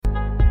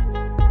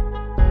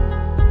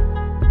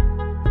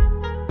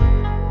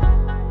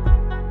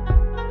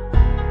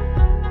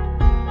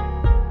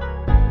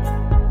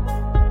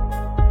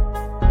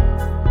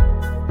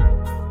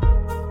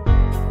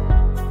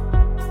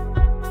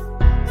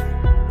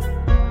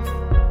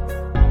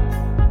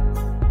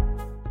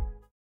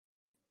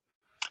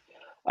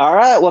All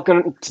right,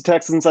 welcome to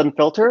Texans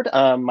Unfiltered.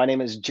 My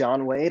name is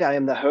John Wade. I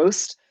am the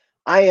host.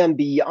 I am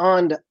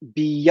beyond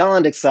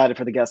excited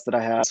for the guest that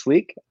I have this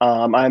week.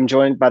 I'm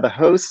joined by the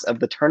host of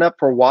the Turn Up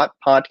for Watt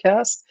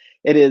podcast.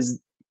 It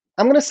is,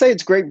 I'm going to say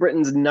it's Great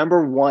Britain's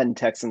number one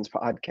Texans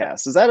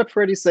podcast. Is that a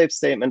pretty safe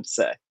statement to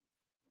say?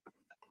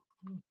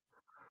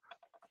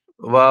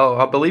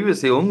 Well, I believe it's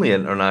the only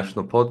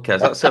international podcast.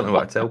 That's certainly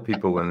what I tell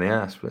people when they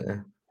ask. But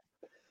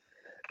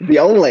The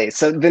only.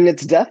 So then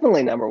it's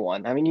definitely number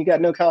one. I mean, you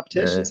got no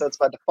competition, yeah, so it's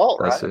by default,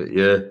 that's right? it.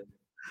 Yeah.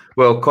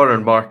 Well, corner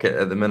market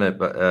at the minute,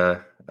 but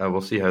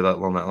we'll see how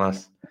long that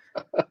lasts.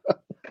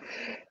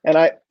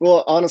 And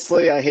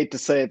honestly, I hate to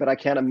say it, but I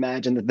can't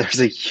imagine that there's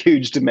a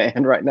huge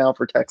demand right now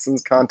for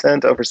Texans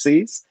content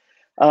overseas.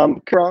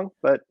 Wrong,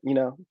 but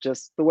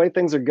just the way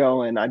things are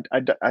going,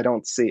 I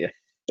don't see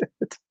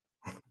it.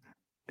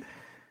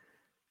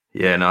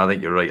 Yeah, no, I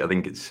think you're right. I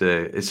think it's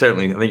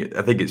certainly.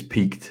 I think it's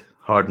peaked.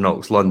 Hard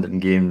Knocks London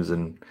games,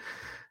 and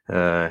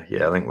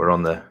yeah, I think we're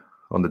on the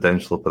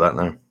downslope of that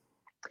now.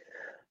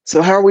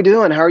 So how are we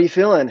doing? How are you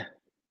feeling?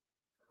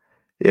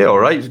 Yeah, all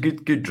right. It's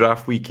good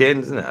draft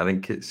weekend, isn't it? I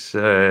think it's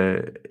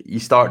you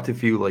start to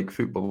feel like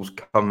football's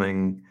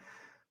coming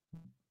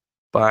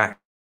back,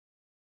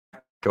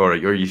 or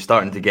you're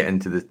starting to get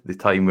into the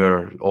time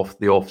where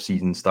the off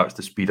season starts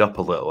to speed up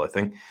a little, I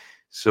think.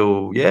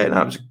 So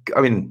yeah,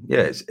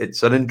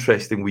 it's an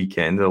interesting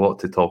weekend. A lot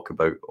to talk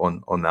about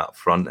on that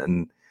front,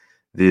 and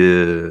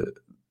as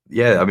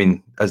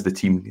the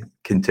team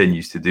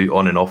continues to do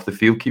on and off the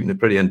field, keeping it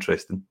pretty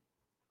interesting.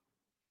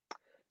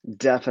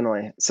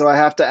 Definitely. So I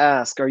have to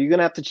ask, are you going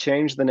to have to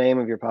change the name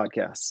of your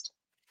podcast?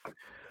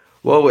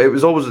 Well, it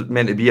was always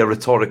meant to be a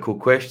rhetorical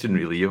question,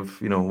 really, of,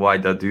 why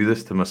did I do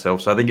this to myself?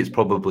 So I think it's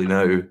probably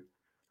now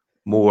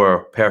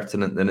more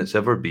pertinent than it's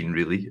ever been,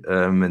 really,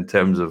 in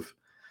terms of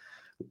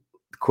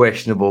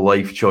questionable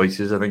life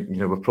choices. I think,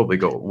 we've probably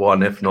got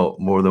one, if not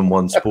more than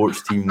one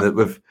sports team that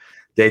we've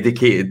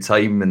dedicated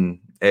time and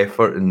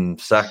effort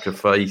and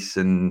sacrifice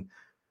and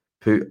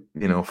put,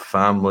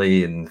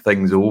 family and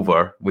things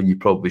over when you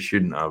probably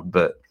shouldn't have.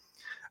 But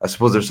I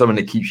suppose there's something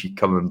that keeps you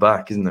coming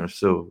back, isn't there?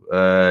 So,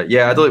 I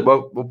don't.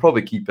 Well, we'll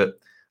probably keep it.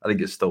 I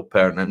think it's still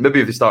pertinent. Maybe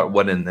if they start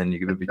winning, then you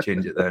can maybe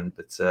change it then.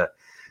 But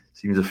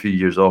seems a few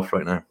years off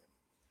right now.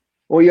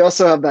 Well, you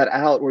also have that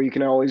out where you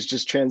can always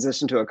just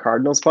transition to a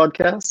Cardinals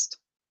podcast.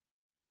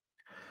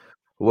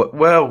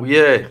 Well,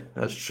 yeah,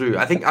 that's true.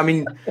 I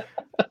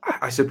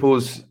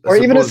suppose. Or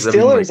even a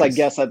Steelers, I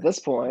guess, at this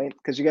point,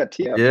 because you got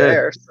TF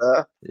there.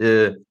 So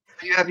yeah.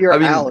 You have your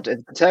out.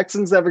 If the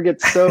Texans ever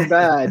get so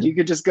bad, you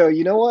could just go,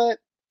 you know what?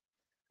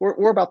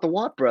 We're about the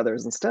Watt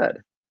brothers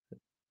instead.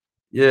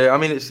 Yeah, I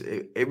mean,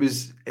 it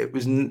was.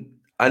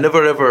 I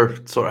never ever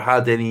sort of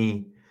had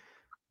any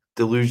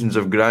delusions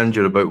of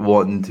grandeur about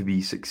wanting to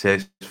be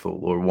successful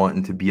or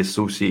wanting to be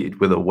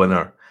associated with a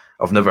winner.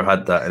 I've never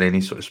had that in any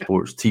sort of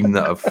sports team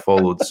that I've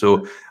followed,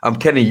 so I'm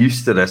kind of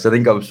used to this. I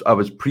think I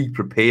was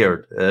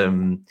pre-prepared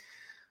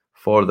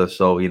for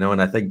this all,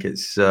 and I think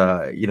it's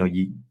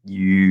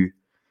you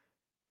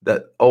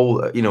that all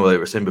like we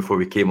were saying before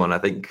we came on. I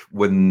think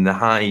when the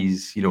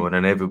highs, and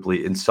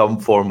inevitably in some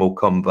form will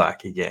come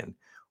back again.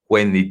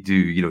 When they do,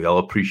 you'll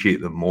appreciate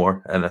them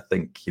more, and I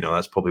think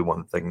that's probably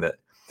one thing that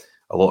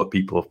a lot of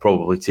people have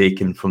probably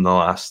taken from the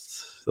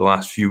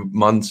last few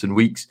months and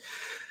weeks,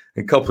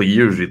 a couple of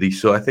years really.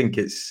 So I think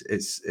it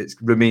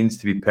remains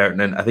to be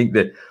pertinent. I think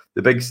the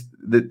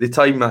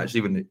time actually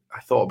when I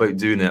thought about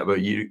doing it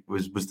about you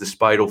was the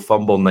spiral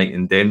fumble night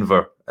in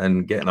Denver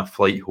and getting a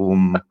flight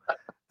home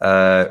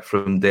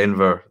from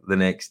Denver the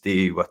next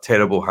day with a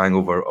terrible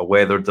hangover, a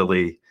weather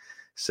delay,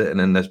 sitting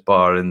in this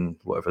bar in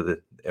whatever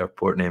the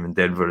airport name in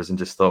Denver is, and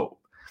just thought,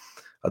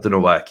 I don't know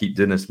why I keep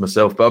doing this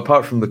myself, but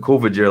apart from the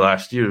COVID year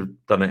last year,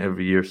 I've done it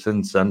every year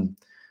since and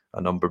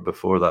a number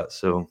before that.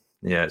 So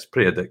yeah, it's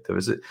pretty addictive.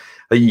 Is it?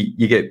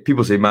 You get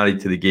people say married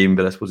to the game,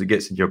 but I suppose it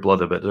gets in your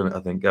blood a bit, doesn't it? I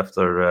think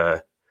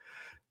after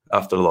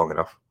long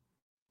enough.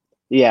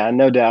 Yeah,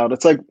 no doubt.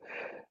 It's like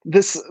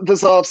this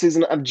off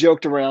season, I've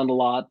joked around a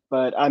lot,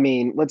 but I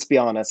mean, let's be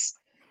honest.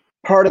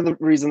 Part of the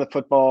reason that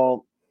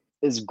football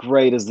is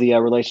great is the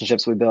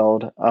relationships we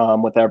build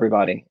with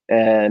everybody,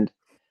 and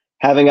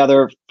having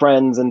other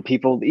friends and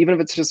people, even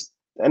if it's just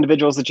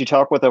individuals that you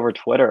talk with over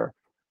Twitter.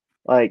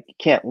 Like, you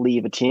can't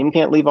leave a team, you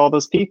can't leave all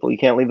those people, you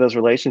can't leave those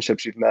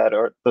relationships you've met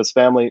or those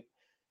family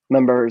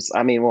members.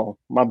 I mean, well,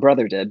 my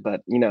brother did,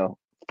 but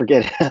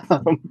forget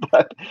him.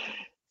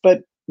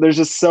 but there's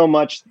just so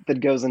much that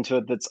goes into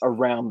it that's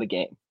around the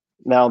game.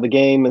 Now, the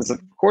game is, of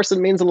course,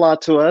 it means a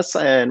lot to us,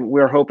 and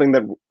we're hoping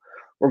that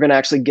we're going to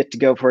actually get to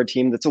go for a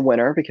team that's a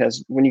winner,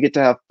 because when you get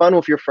to have fun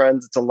with your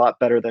friends, it's a lot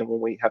better than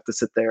when we have to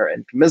sit there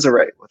and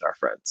commiserate with our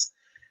friends.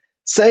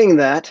 Saying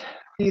that,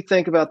 what do you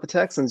think about the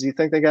Texans? Do you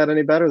think they got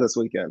any better this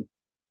weekend?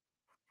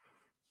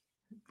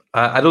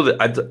 I know that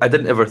I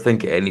didn't ever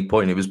think at any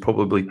point it was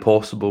probably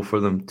possible for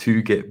them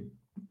to get,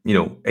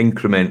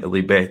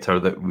 incrementally better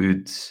that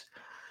would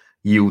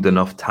yield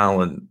enough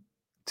talent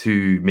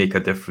to make a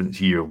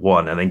difference year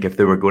one. I think if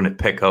they were going to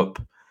pick up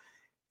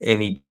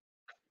any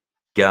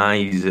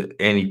guys at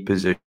any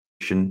position.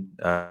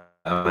 And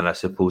I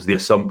suppose the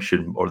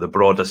assumption, or the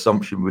broad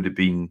assumption, would have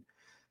been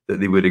that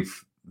they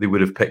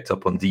would have picked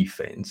up on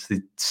defense.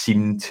 They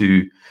seemed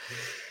to,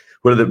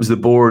 whether it was the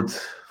board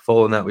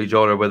following that way,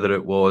 John, or whether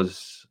it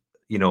was,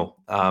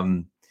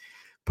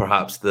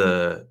 perhaps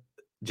the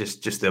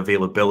just the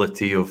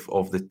availability of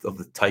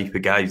the type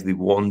of guys they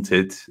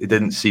wanted. It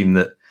didn't seem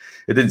that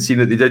they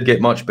did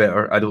get much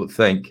better. I don't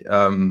think.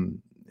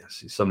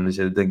 Somebody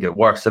said it didn't get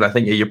worse, and I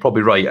think you're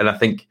probably right. And I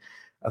think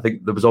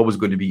there was always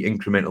going to be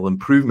incremental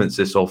improvements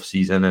this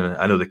off-season, and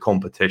I know the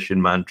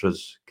competition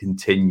mantra's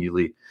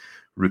continually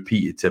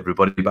repeated to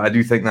everybody, but I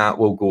do think that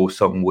will go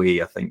some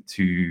way, I think,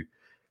 to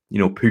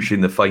pushing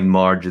the fine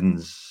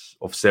margins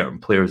of certain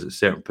players at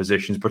certain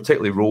positions,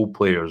 particularly role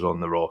players on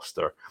the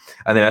roster.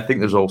 And then I think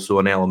there's also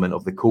an element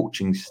of the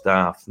coaching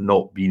staff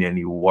not being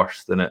any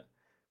worse than it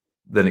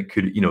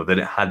could, than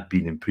it had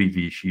been in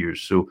previous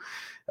years. So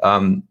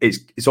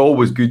it's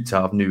always good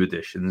to have new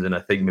additions, and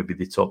I think maybe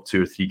the top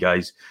 2 or 3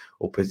 guys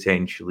will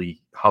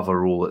potentially have a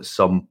role at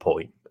some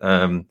point.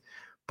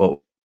 But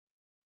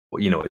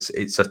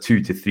it's a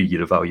 2 to 3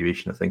 year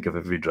evaluation, I think, of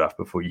every draft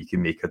before you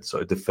can make a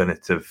sort of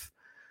definitive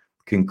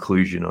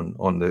conclusion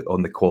on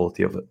the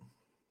quality of it.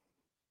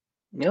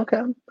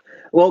 Okay.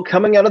 Well,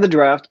 coming out of the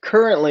draft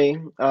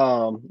currently,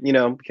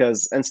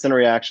 because instant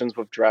reactions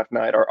with draft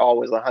night are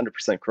always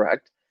 100%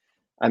 correct.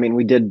 I mean,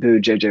 we did boo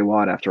JJ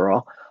Watt after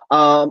all.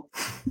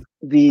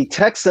 The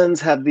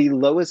Texans have the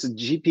lowest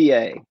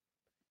GPA.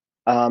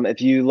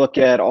 If you look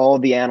at all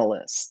the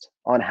analysts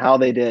on how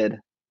they did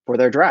for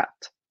their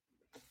draft.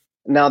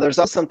 Now, there's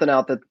also something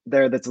out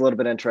there that's a little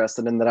bit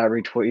interesting and that I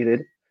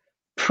retweeted.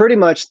 Pretty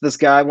much this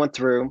guy went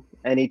through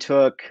and he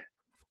took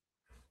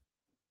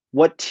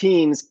what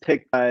teams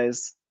picked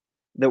guys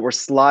that were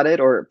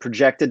slotted or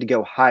projected to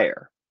go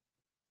higher.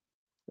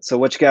 So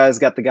which guys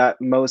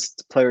got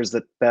most players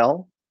that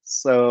fell.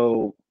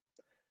 So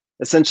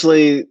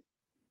essentially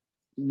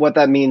what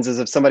that means is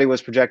if somebody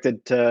was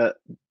projected to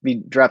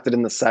be drafted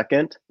in the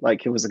second,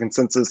 like it was a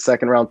consensus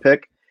second round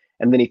pick,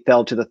 and then he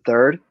fell to the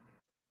third,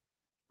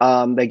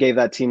 they gave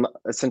that team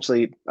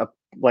essentially a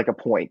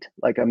point,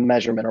 like a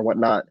measurement or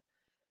whatnot.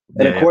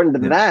 And according to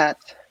that,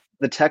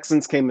 the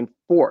Texans came in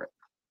 4th.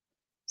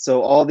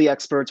 So all the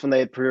experts, when they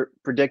had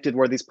predicted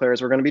where these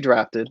players were going to be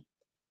drafted,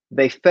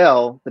 they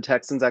fell. The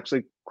Texans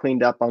actually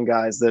cleaned up on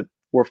guys that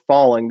were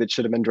falling that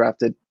should have been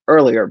drafted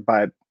earlier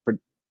by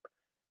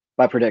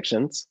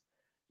predictions.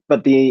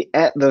 But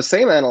those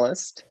same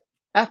analysts,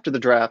 after the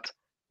draft,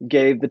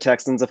 gave the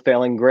Texans a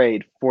failing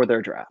grade for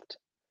their draft.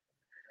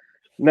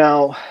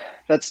 Now,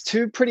 that's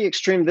 2 pretty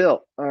extreme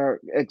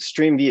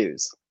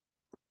views.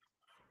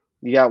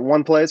 You got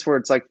one place where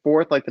it's like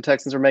 4th, like the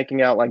Texans are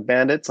making out like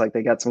bandits, like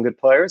they got some good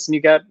players, and you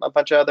got a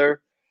bunch of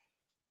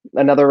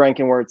another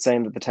ranking where it's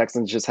saying that the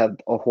Texans just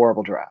had a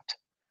horrible draft.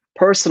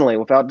 Personally,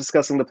 without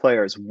discussing the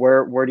players,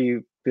 where do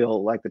you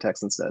feel like the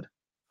Texans did?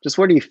 Just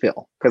where do you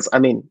feel? Because I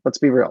mean, let's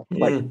be real,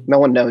 like no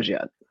one knows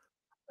yet.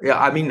 Yeah,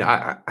 I mean,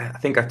 I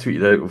think I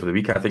tweeted out over the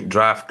weekend. I think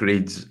draft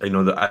grades, I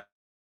know that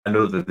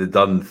the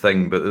done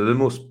thing, but they're the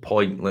most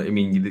pointless. I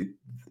mean, the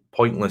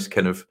pointless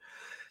kind of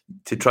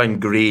to try and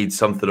grade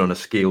something on a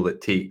scale that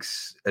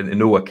takes into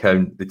no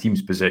account the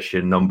team's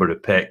position, number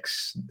of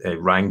picks,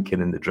 ranking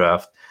in the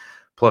draft,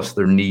 plus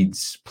their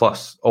needs,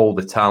 plus all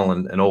the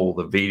talent and all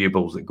the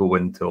variables that go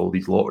into all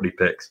these lottery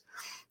picks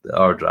that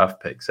are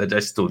draft picks. I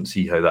just don't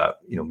see how that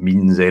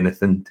means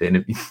anything to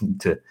anything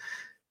that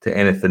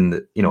anything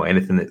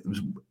that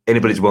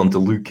anybody's willing to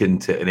look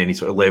into in any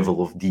sort of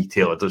level of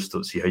detail. I just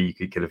don't see how you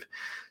could kind of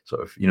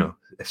sort of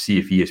see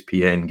if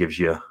ESPN gives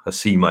you a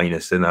C-, then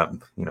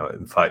that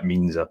in fact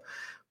means a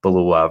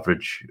below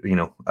average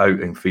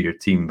outing for your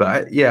team.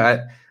 But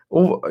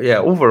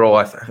overall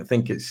I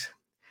think it's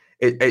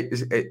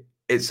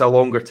a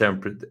longer term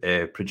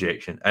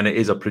projection, and it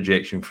is a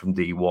projection from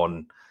day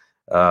one,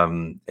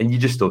 and you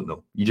just don't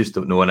know.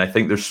 And I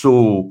think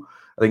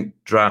I think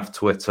draft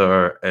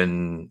Twitter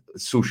and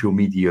social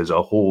media as a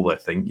whole, I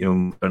think,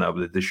 with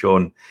the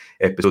Deshaun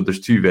episode, there's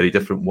 2 very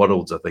different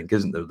worlds, I think,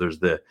 isn't there? There's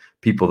the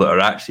people that are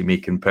actually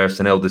making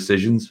personnel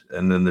decisions,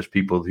 and then there's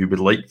people who would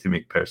like to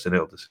make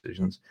personnel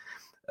decisions.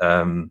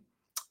 And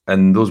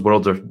those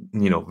worlds are,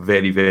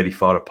 very, very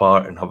far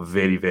apart and have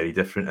very, very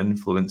different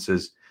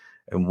influences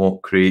in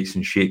what creates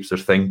and shapes their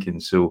thinking.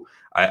 So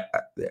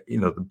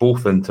they're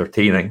both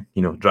entertaining.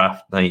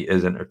 Draft night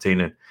is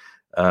entertaining.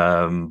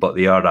 But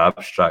they are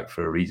abstract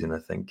for a reason, I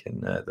think,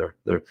 and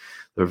they're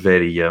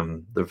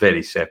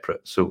very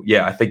separate. So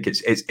yeah, I think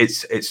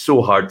it's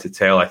so hard to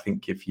tell. I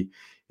think if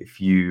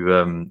you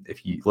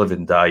live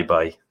and die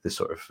by the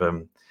sort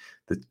of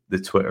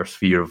the Twitter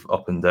sphere of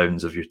up and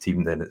downs of your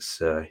team, then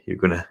it's you're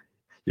gonna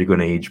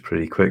age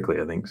pretty quickly,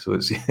 I think. So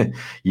it's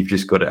you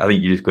just got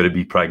to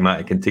be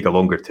pragmatic and take a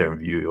longer term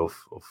view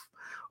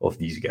of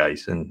these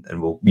guys, and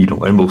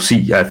we'll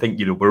see. I think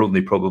we're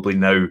only probably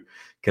now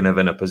kind of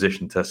in a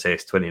position to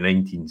assess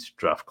 2019's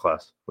draft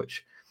class,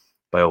 which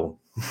by all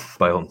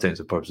intents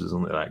and purposes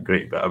isn't that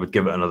great, but I would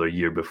give it another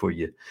year before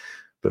you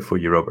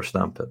rubber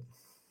stamp it.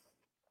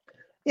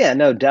 Yeah,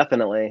 no,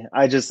 definitely.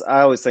 I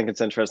always think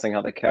it's interesting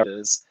how the coverage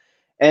is.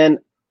 And,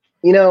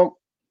 you know,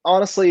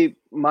 honestly,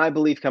 my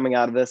belief coming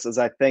out of this is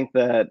I think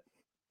that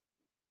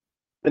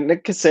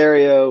Nick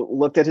Casario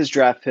looked at his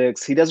draft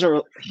picks. He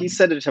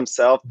said it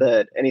himself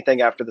that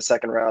anything after the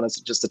second round is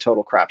just a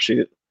total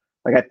crapshoot.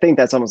 Like, I think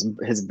that's almost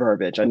his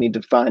verbiage. I need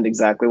to find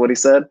exactly what he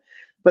said,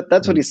 but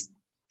that's what Mm.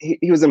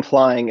 he was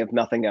implying, if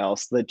nothing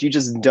else, that you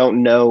just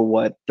don't know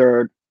what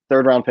third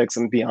round picks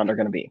and beyond are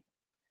going to be.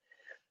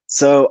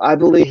 So I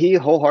believe he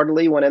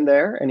wholeheartedly went in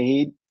there and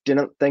he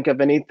didn't think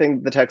of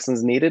anything the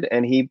Texans needed,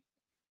 and he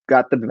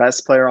got the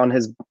best player on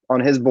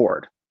his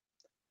board,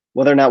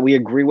 whether or not we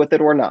agree with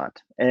it or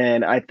not.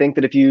 And I think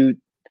that if you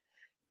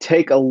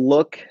take a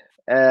look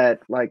at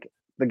like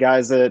the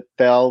guys that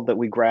fell that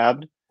we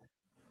grabbed,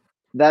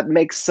 that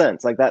makes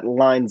sense. Like that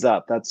lines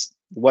up. That's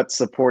what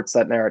supports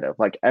that narrative.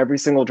 Like every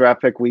single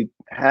draft pick we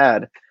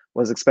had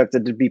was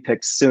expected to be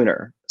picked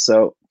sooner.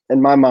 So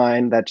in my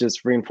mind, that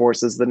just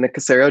reinforces that Nick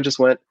Casario just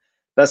went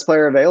best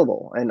player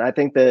available. And I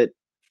think that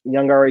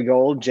young Ari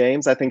Gold,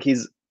 James, I think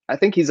he's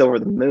over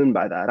the moon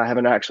by that. I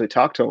haven't actually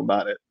talked to him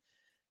about it.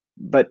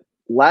 But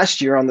last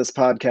year on this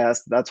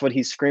podcast, that's what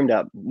he screamed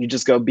out. You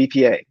just go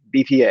BPA,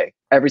 BPA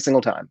every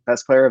single time.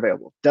 Best player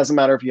available. Doesn't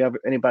matter if you have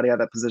anybody at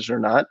that position or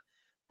not.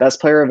 Best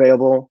player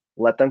available.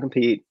 Let them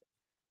compete.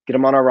 Get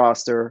them on our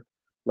roster.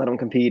 Let them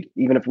compete.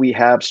 Even if we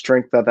have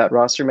strength of that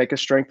roster, make a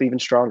strength even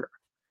stronger.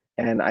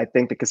 And I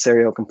think the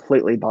Casario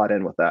completely bought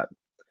in with that.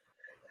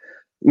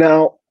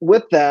 Now,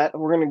 with that,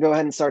 we're going to go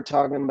ahead and start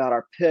talking about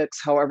our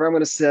picks. However, I'm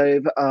going to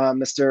save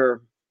Mr.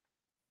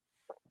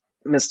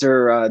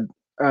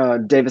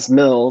 Davis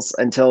Mills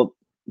until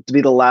to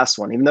be the last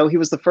one, even though he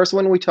was the first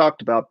one we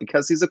talked about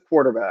because he's a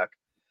quarterback.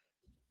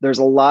 There's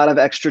a lot of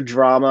extra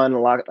drama and a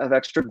lot of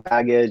extra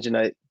baggage and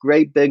a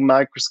great big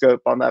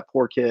microscope on that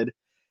poor kid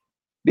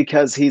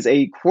because he's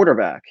a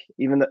quarterback,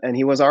 and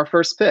he was our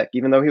first pick,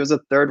 even though he was a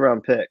third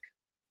round pick.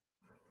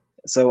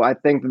 So I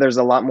think there's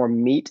a lot more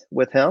meat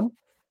with him.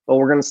 But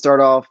we're going to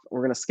start off.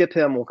 We're going to skip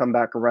him. We'll come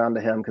back around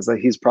to him because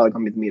he's probably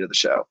going to be the meat of the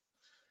show.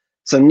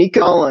 So Nico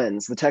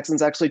Collins, the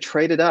Texans actually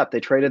traded up. They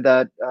traded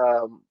that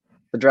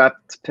the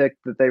draft pick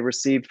that they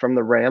received from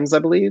the Rams, I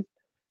believe,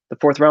 the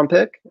fourth round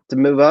pick to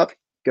move up,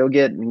 go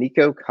get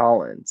Nico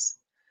Collins.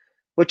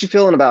 What you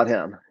feeling about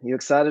him? You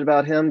excited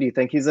about him? Do you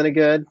think he's any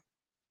good?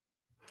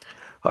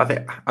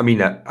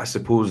 I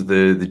suppose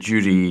the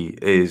jury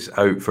is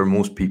out for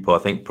most people. I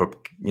think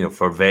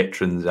for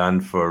veterans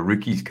and for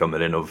rookies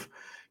coming in of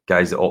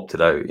guys that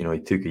opted out. He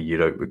took a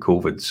year out with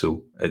COVID,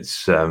 so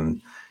it's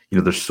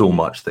there's so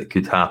much that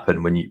could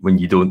happen when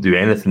you don't do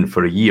anything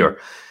for a year.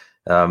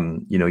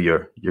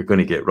 You're going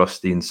to get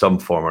rusty in some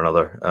form or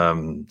another.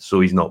 So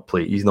he's not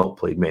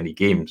played many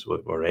games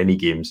or any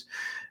games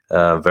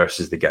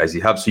versus the guys he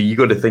have. So you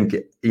got to think,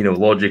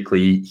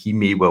 logically, he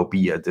may well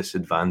be at a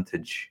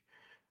disadvantage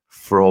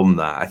from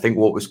that. I think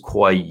what was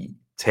quite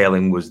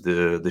telling was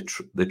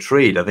the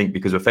trade. I think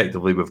because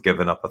effectively we've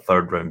given up a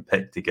third round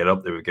pick to get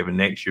up there. We've given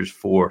next year's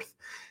fourth.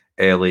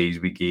 LA's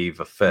we gave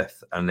a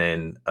fifth and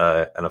then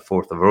and a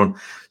fourth of our own.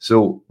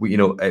 So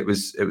it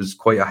was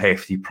quite a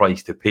hefty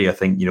price to pay. I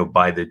think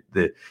by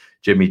the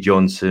Jimmy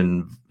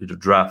Johnson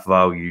draft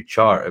value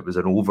chart, it was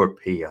an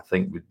overpay. I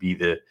think would be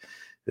the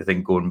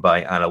thing going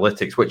by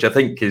analytics, which I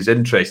think is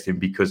interesting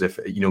because if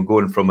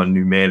going from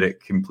a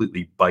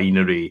completely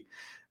binary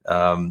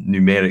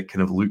numeric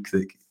kind of look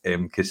that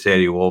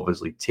Casario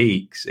obviously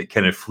takes, it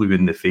kind of flew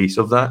in the face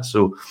of that.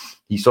 So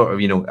he sort of,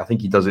 I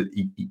think he does it.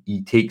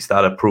 He takes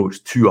that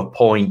approach to a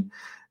point,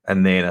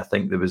 and then I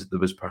think there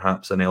was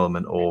perhaps an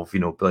element of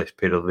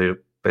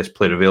best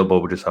player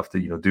available. We just have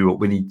to do what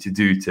we need to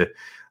do to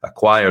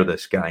acquire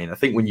this guy. And I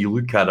think when you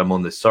look at him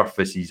on the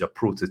surface, he's a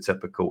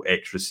prototypical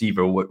ex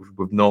receiver.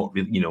 We've not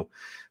really,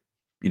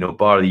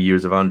 bar the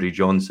years of Andre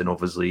Johnson,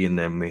 obviously, and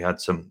then we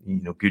had some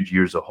good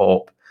years of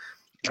Hop.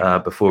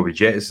 Before we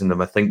jettisoned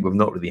him, I think we've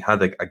not really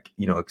had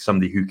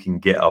somebody who can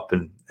get up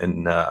and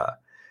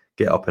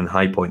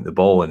high point the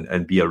ball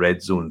and be a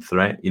red zone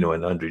threat. And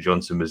Andre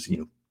Johnson was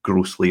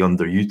grossly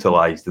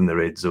underutilized in the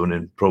red zone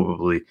and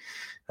probably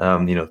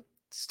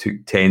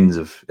took tens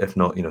of, if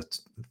not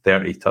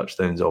 30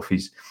 touchdowns off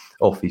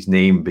his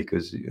name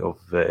because of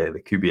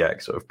the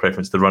Kubiak sort of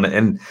preference to run it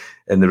in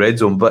the red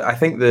zone. But I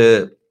think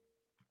the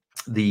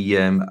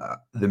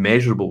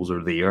measurables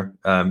are there.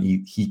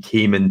 He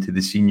came into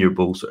the Senior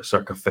Bowl sort of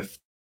circa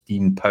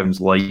 15 pounds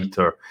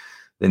lighter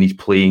than his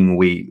playing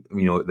weight,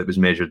 that was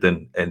measured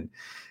in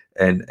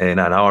Ann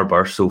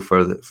Arbor. So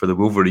for the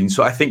Wolverines,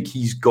 so I think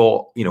he's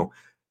got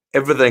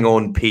everything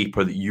on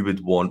paper that you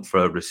would want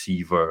for a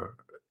receiver.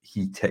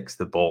 He ticks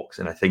the box,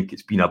 and I think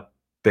it's been a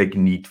big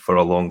need for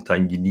a long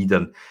time. You need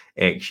an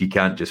X. You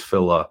can't just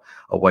fill a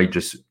wide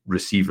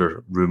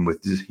receiver room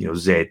with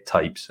Z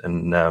types,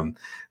 and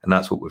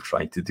that's what we've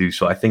tried to do.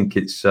 So I think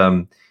it's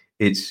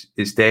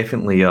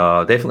definitely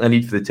a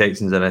need for the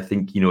Texans. And I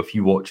think if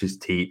you watch his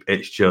tape,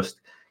 it's just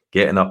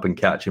getting up and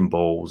catching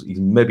balls. He's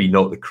maybe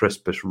not the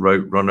crispest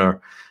route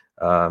runner.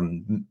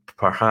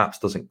 Perhaps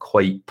doesn't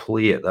quite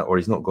play at that, or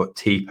he's not got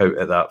tape out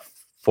at that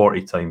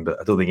 40 times, but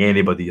I don't think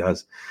anybody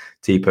has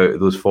tape out of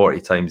those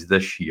 40 times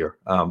this year.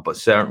 But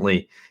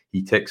certainly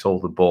he ticks all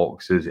the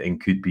boxes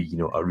and could be,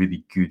 a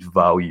really good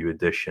value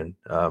addition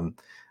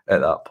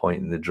at that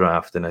point in the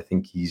draft. And I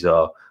think he's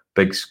a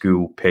big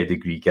school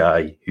pedigree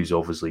guy who's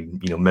obviously,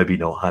 maybe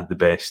not had the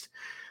best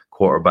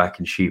quarterback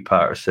in Shea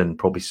Patterson,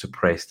 probably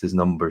suppressed his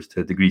numbers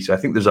to a degree. So I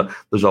think there's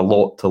a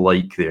lot to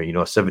like there. A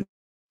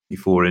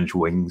 74-inch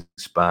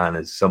wingspan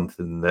is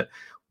something that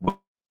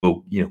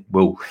you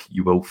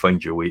will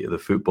find your way to the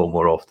football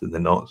more often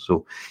than not.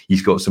 So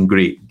he's got some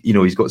great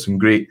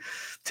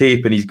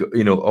tape, and he's got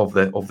of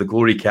the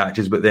glory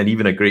catches, but then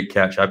even a great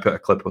catch. I put a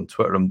clip on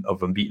Twitter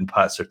of him beating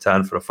Pat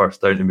Surtain for a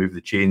first down to move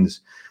the chains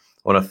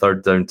on a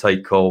third down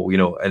tight call,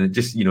 and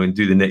just and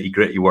do the nitty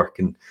gritty work,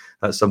 and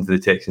that's something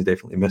the Texans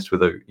definitely missed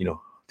without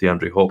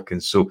DeAndre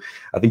Hopkins. So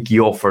I think he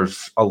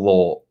offers a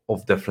lot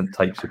of different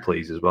types of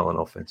plays as well in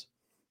offense.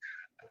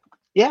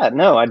 Yeah,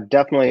 no, I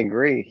definitely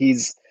agree.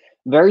 He's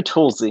very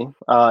toolsy.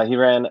 He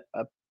ran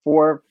a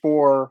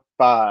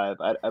 4.45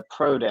 at a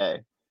pro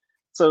day.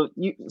 So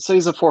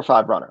he's a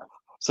 4.5 runner.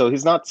 So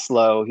he's not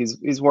slow.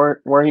 He's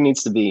where he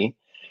needs to be.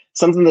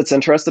 Something that's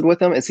interested with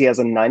him is he has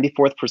a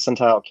 94th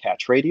percentile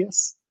catch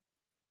radius.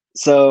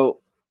 So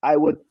I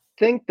would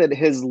think that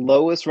his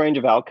lowest range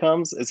of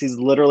outcomes is he's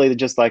literally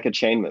just like a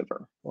chain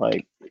mover.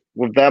 Like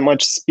with that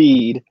much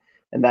speed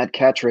and that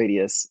catch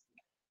radius,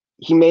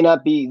 he may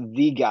not be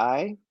the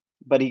guy,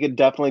 but he could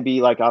definitely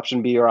be like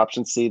option B or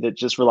option C that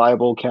just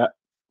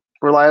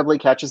reliably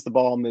catches the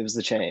ball and moves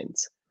the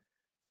chains.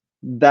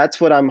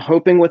 That's what I'm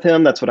hoping with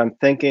him. That's what I'm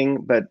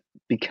thinking. But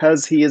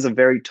because he is a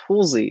very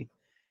toolsy,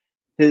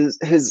 his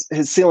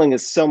ceiling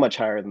is so much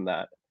higher than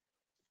that.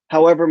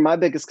 However, my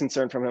biggest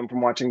concern from him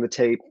from watching the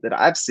tape that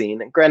I've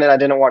seen, and granted I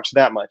didn't watch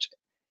that much,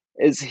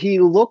 is he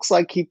looks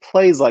like he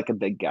plays like a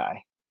big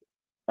guy.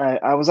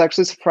 I was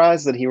actually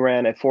surprised that he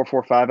ran a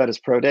 4.45 at his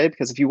pro day,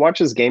 because if you watch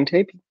his game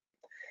tape,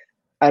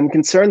 I'm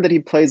concerned that he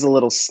plays a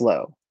little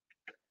slow.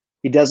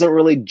 He doesn't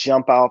really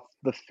jump off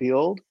the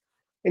field.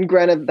 And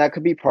granted, that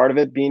could be part of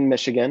it being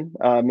Michigan.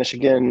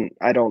 Michigan,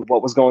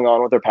 what was going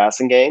on with their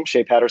passing game.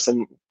 Shea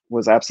Patterson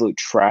was absolute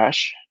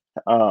trash.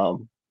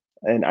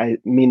 And I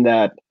mean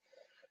that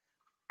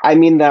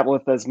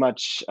with as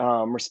much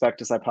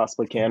respect as I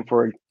possibly can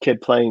for a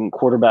kid playing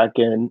quarterback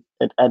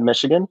at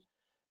Michigan.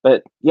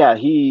 But yeah,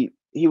 he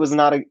was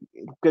not a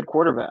good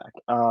quarterback.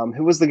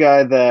 Who was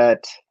the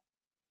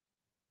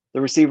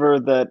receiver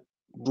that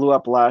blew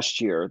up last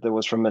year that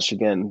was from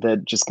Michigan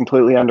that just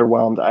completely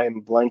underwhelmed? I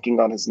am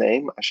blanking on his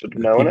name. I should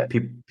have known it.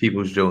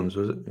 Peoples-Jones,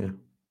 was it?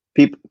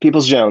 Yeah.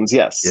 Peoples-Jones,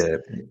 yes. Yeah.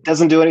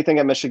 Doesn't do anything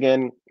at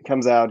Michigan,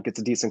 comes out, gets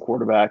a decent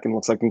quarterback, and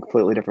looks like a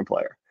completely different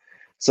player.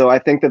 So I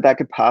think that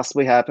could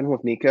possibly happen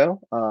with Nico.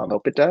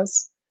 Hope it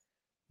does,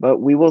 but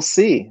we will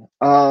see.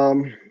 But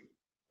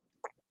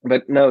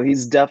no,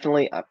 he's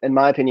definitely, in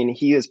my opinion,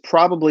 he is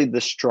probably the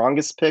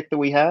strongest pick that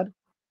we had.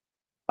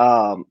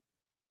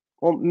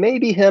 Well,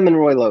 maybe him and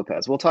Roy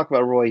Lopez. We'll talk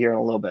about Roy here in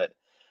a little bit.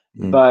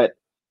 But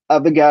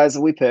of the guys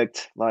that we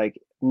picked, like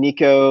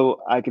Nico,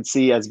 I could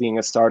see as being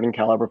a starting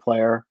caliber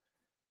player,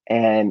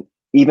 and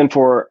even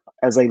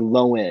as a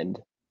low end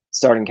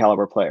starting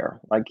caliber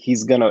player, like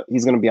he's gonna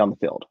be on the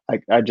field.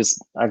 I just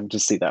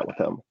see that with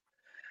him.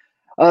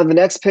 The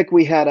next pick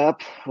we had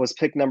up was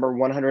pick number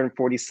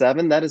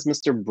 147. That is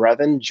Mr.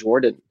 Brevin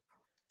Jordan.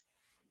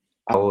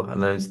 I'll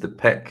announce the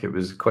pick. It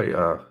was quite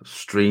a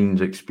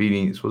strange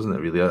experience, wasn't it,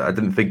 really? I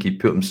didn't think he'd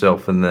put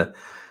himself in the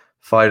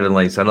firing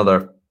lines.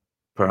 Another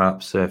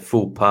perhaps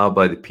faux pas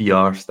by the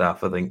PR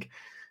staff, I think.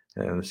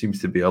 There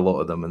seems to be a lot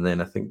of them. And then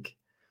I think,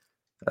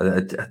 I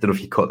don't know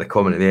if you caught the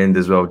comment at the end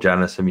as well,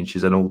 Janice. I mean,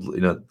 she's an old,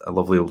 a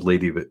lovely old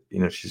lady, but,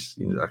 she's,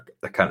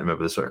 I can't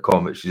remember the sort of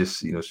comment. She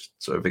just,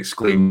 sort of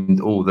exclaimed,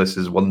 "Oh, this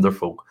is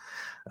wonderful,"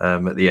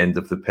 at the end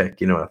of the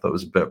pick. I thought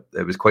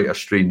it was quite a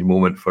strange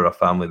moment for a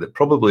family that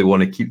probably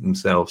want to keep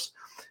themselves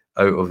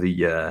out of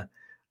the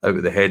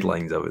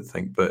headlines, I would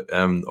think, but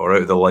or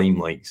out of the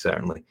limelight,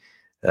 certainly.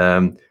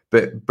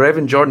 But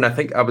Brevin Jordan, I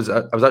think I was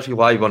actually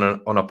live on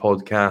a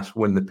podcast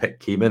when the pick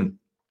came in.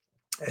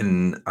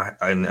 And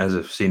as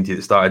I've saying to you at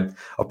the start,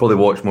 I've probably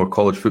watched more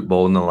college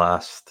football in the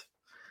last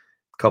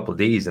couple of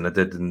days than I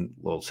did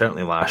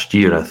certainly last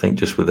year. I think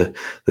just with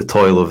the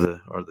toil of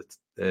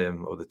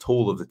the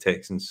toll of the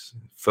Texans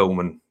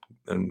film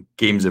and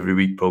games every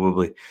week,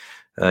 probably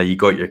you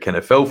got your kind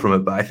of fill from it.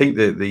 But I think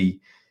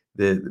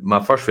that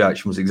my first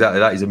reaction was exactly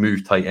that. He's a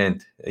move tight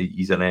end.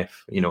 He's an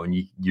F, and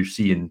you're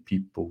seeing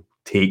people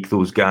take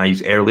those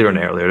guys earlier and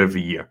earlier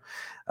every year,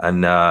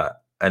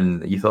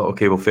 and you thought,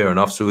 okay, well, fair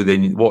enough. So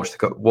then you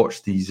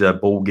watch these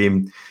bowl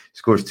game,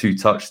 scores 2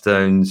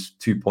 touchdowns,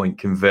 2-point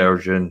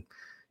conversion,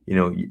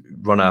 you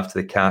run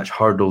after the catch,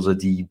 hurdles a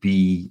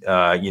DB,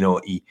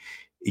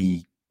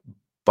 he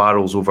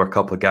barrels over a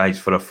couple of guys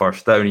for a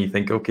first down. And you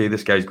think, okay,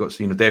 this guy's got,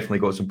 definitely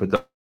got some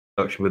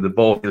production with the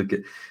ball. You look at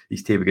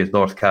his tape against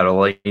North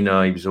Carolina,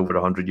 he was over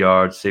 100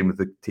 yards. Same with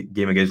the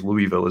game against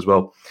Louisville as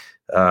well.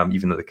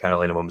 even though the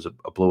Carolina one was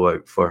a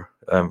blowout for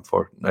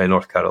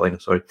North Carolina,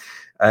 sorry.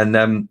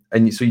 And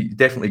so you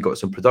definitely got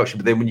some production.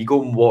 But then when you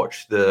go and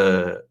watch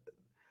the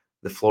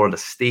Florida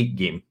State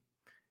game,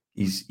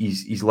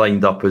 he's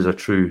lined up as a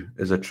true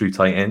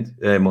tight end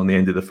on the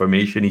end of the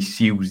formation. He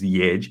seals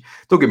the edge.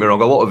 Don't get me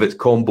wrong, a lot of it's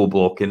combo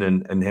blocking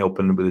and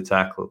helping with the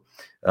tackle.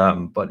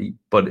 But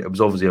it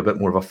was obviously a bit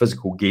more of a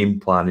physical game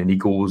plan, and he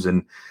goes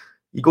and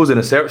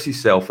asserts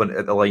himself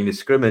at the line of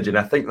scrimmage. And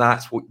I think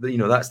that's what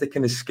that's the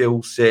kind of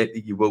skill set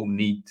that you will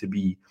need to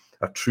be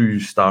a true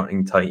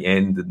starting tight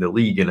end in the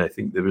league. And I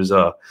think you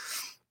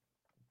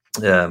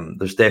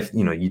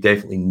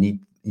definitely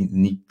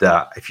need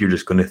that if you're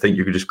just going to think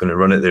you're just going to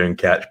run it there and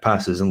catch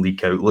passes and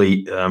leak out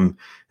late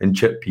and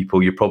chip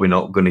people. You're probably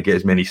not going to get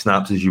as many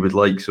snaps as you would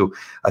like. So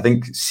I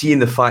think seeing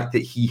the fact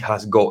that he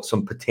has got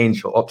some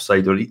potential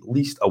upside, or at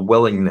least a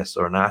willingness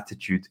or an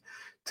attitude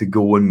to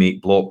go and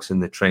make blocks in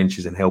the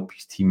trenches and help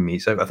his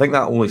teammates out, I think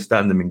that only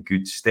stand him in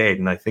good stead.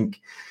 And I think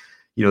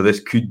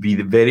this could be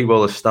very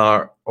well a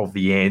start of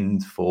the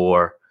end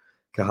for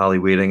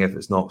Kahale Waring if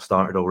it's not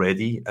started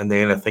already. And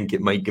then I think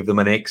it might give them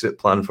an exit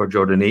plan for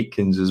Jordan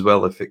Aikens as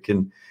well if he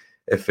can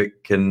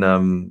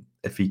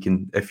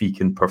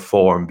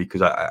perform,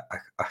 because I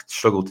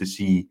struggle to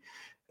see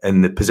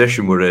in the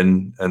position we're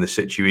in and the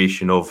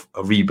situation of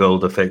a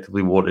rebuild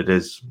effectively what it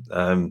is.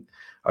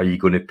 Are you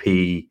going to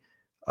pay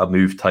a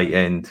move tight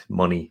end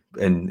money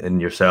in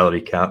your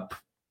salary cap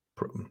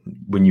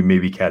when you may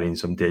be carrying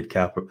some dead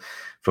cap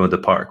from a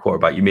departed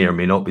quarterback? You may or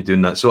may not be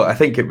doing that. So I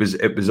think it was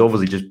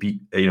obviously just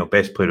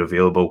best player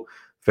available.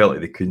 Felt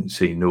like they couldn't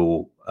say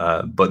no.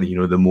 But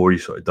the more you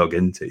sort of dug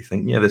into it, you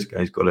think, yeah, this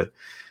guy's got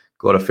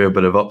a fair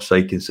bit of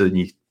upside considering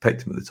you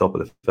picked him at the top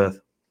of the fifth.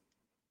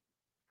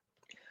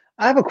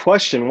 I have a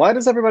question. Why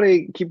does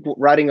everybody keep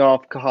writing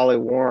off Kahale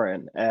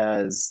Warren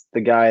as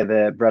the guy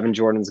that Brevin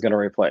Jordan's going to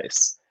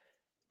replace?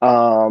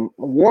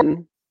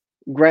 Warren,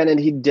 granted,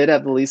 he did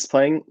have the least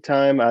playing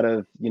time out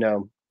of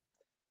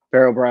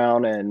Barrow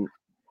Brown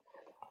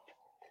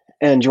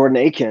and Jordan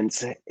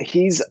Akins.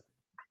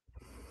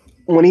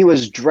 When he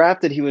was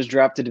drafted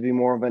to be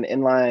more of an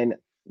inline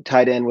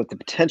tight end with the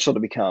potential to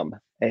become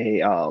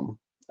a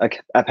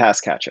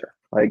pass catcher.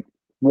 Like,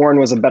 Warren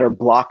was a better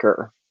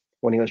blocker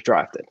when he was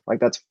drafted. Like,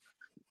 that's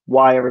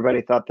why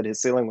everybody thought that his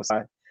ceiling was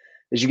high,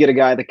 is you get a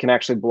guy that can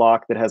actually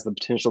block, that has the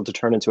potential to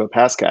turn into a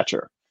pass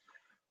catcher.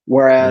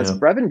 Whereas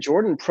Brevin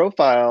Jordan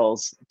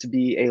profiles to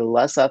be a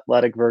less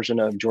athletic version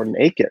of Jordan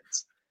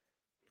Akins.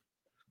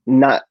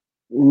 Not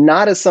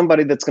as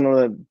somebody that's going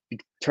to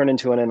turn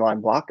into an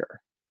inline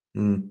blocker.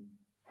 Mm.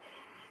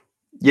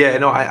 Yeah,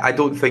 no, I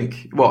don't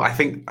think. Well,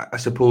 I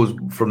suppose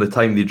from the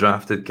time they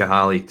drafted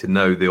Kahale to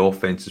now, the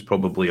offense has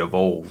probably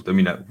evolved. I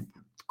mean,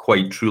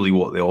 quite truly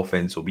what the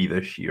offense will be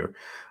this year,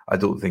 I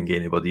don't think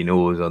anybody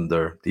knows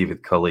under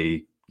David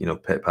Culley,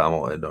 Pep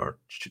Hamilton, or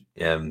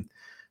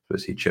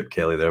Chip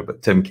Kelly there,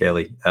 but Tim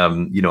Kelly,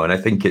 and I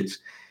think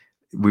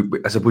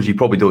I suppose you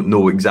probably don't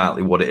know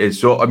exactly what it is.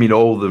 So, I mean,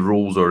 all the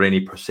roles or any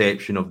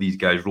perception of these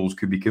guys' roles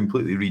could be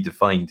completely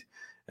redefined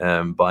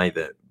by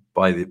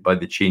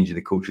the change in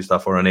the coaching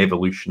staff or an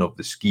evolution of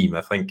the scheme.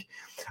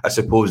 I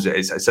suppose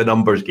it's a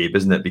numbers game,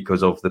 isn't it?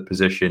 Because of the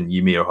position,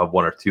 you may have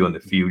one or two on the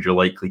field. You'll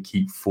likely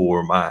keep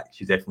four max.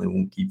 You definitely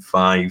won't keep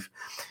five.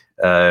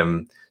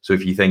 So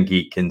if you think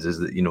Aikens is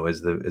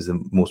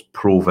the most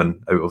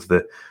proven out of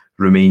the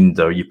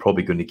remainder, you're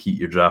probably going to keep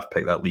your draft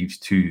pick. That leaves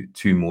two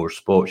more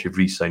spots. You've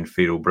re-signed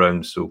Pharaoh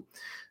Brown, so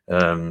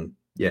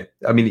yeah.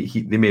 I mean,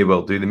 they may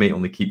well do. They may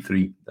only keep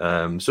three.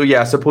 So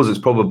yeah, I suppose it's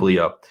probably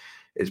a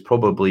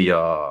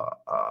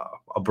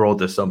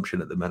broad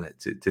assumption at the minute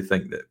to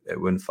think that it,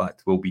 in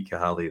fact, will be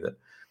Kahale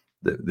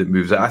that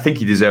moves. I think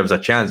he deserves a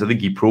chance. I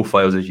think he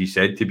profiles, as you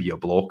said, to be a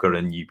blocker,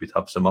 and you would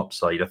have some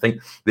upside. I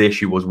think the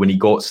issue was when he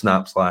got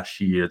snaps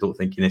last year, I don't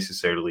think he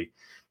necessarily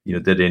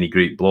did any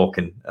great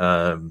blocking.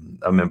 I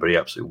remember he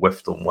absolutely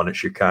whiffed on one at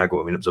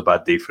Chicago. I mean, it was a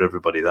bad day for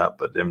everybody that,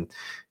 but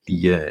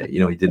he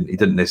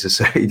didn't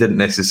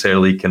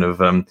necessarily kind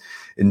of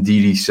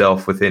endear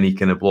himself with any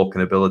kind of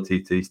blocking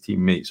ability to his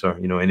teammates or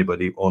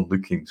anybody on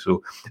looking.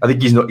 So I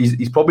think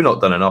he's probably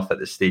not done enough at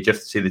this stage. You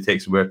have to say the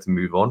Texans were to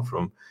move on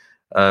from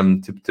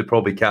to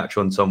probably catch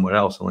on somewhere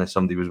else, unless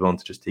somebody was willing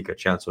to just take a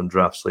chance on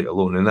draft slate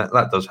alone, and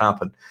that does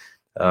happen.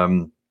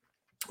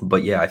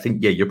 But yeah, I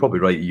think you're probably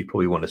right. You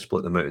probably want to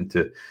split them out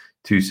into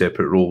two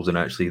separate roles, and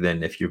actually,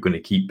 then if you're going to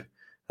keep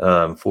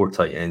four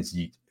tight ends,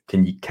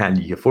 can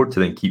you afford to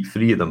then keep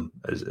three of them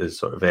as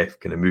sort of F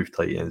kind of move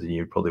tight ends, and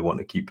you probably want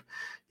to keep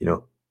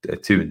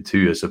 2 and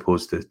 2 as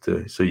opposed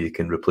to so you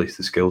can replace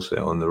the skill set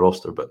on the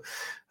roster. But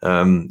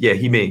yeah,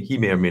 he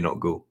may or may not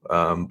go.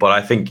 But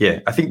I think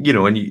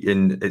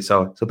and it's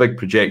a big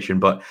projection.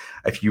 But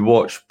if you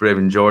watch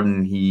Brevin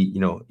Jordan,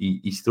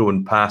 he's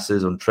throwing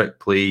passes on trick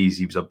plays.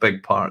 He was a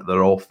big part of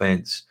their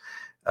offense.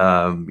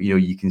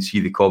 You can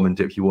see the comment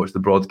if you watch the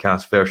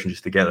broadcast version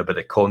just to get a bit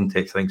of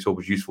context. I think it's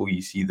always useful.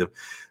 You see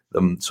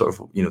them sort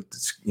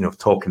of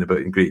talking about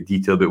in great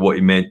detail about what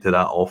he meant to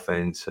that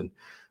offense and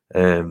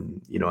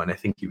And I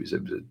think it was a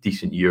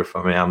decent year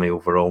for Miami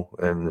overall.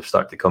 They've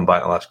started to come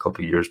back the last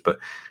couple of years, but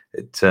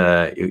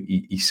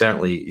he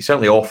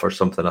certainly offers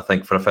something. I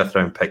think for a 5th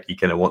round pick, you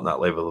kind of want that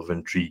level of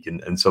intrigue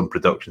and some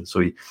production.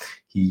 So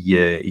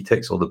he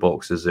ticks all the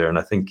boxes there, and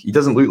I think he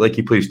doesn't look like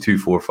he plays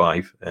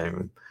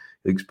 2-4-5.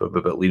 He looks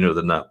a bit leaner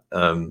than that.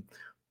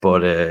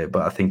 But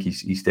I think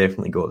he's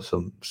definitely got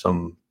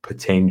some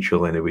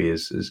potential anyway.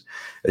 As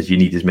you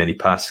need as many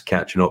pass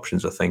catching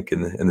options, I think,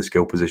 in the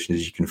skill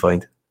positions as you can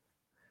find.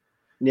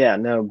 Yeah,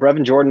 no,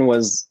 Brevin Jordan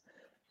was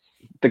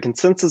the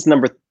consensus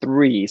number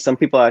 3. Some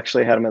people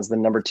actually had him as the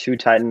number 2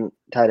 tight end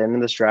in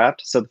this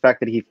draft. So the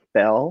fact that he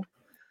fell,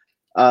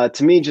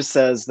 to me, just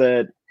says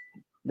that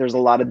there's a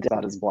lot of doubt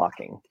about his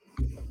blocking.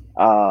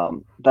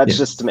 That's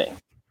just to me,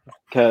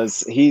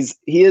 because he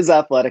is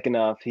athletic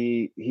enough.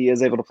 He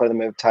is able to play the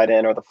move tight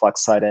end or the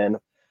flex tight end,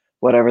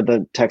 whatever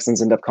the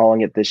Texans end up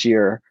calling it this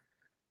year.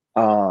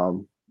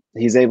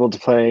 He's able to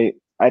play.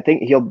 I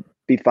think he'll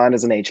be fine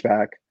as an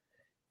H-back.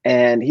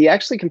 And he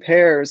actually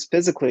compares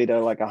physically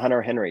to like a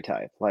Hunter Henry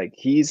type. Like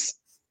he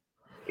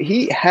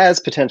has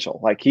potential.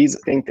 Like I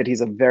think that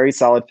he's a very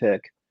solid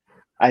pick.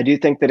 I do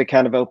think that it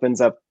kind of opens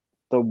up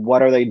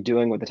what are they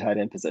doing with the tight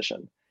end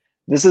position.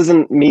 This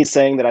isn't me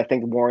saying that I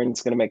think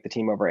Warren's going to make the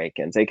team over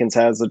Akins. Akins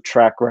has a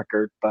track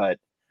record, but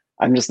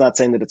I'm just not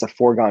saying that it's a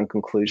foregone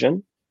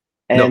conclusion.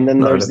 And then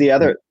there's the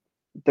other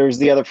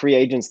free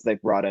agents they've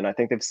brought in. I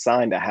think they've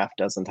signed a half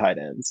dozen tight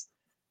ends.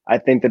 I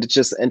think that it's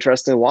just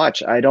interesting to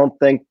watch.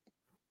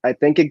 I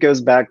think it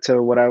goes back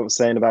to what I was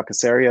saying about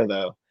Caserio,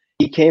 though.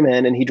 He came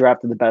in and he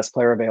drafted the best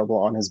player available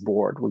on his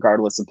board,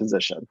 regardless of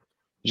position.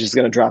 He's just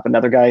going to drop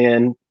another guy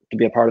in to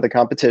be a part of the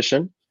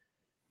competition.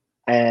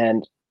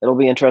 And it'll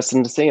be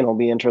interesting to see. And it'll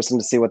be interesting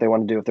to see what they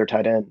want to do with their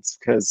tight ends.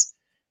 Because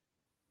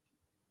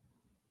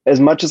as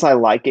much as I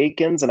like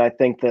Akins, and I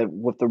think that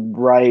with the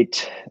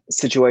right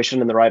situation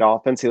and the right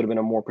offense, he would have been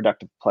a more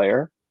productive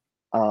player.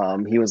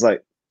 He was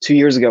like 2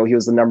 years ago, he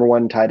was the number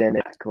 1 tight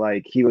end.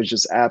 Like he was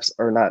just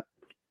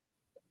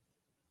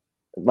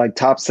like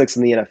top 6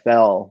 in the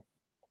NFL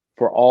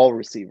for all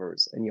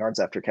receivers in yards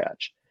after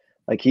catch.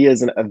 Like he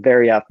is a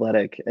very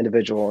athletic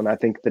individual, and I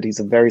think that he's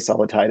a very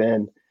solid tight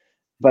end.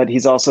 But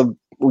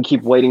we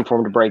keep waiting for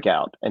him to break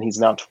out, and he's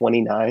now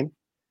 29.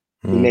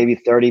 He may be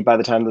 30 by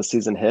the time the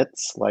season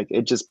hits. Like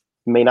it just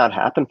may not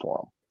happen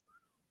for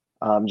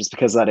him, just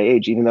because of that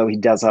age. Even though he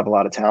does have a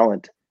lot of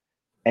talent,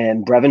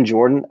 and Brevin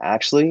Jordan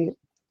actually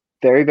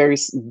very, very,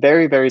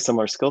 very, very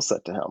similar skill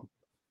set to him.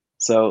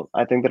 So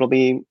I think that'll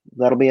be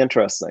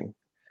interesting.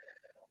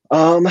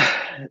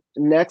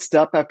 Next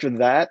up after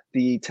that,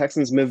 the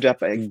Texans moved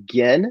up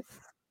again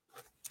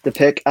to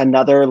pick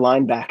another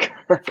linebacker.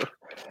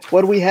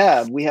 What do we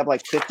have? We have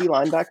like 50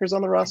 linebackers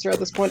on the roster at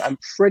this point. I'm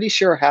pretty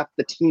sure half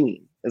the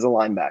team is a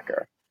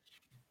linebacker.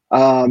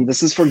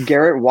 This is for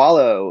Garrett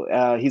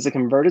Wallow. He's a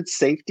converted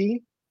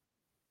safety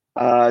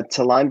to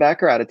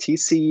linebacker out of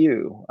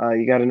TCU.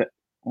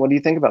 What do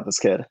you think about this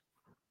kid?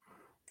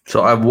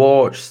 So I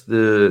watched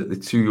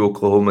the 2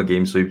 Oklahoma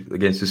games, so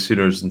against the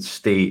Sooners and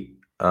State.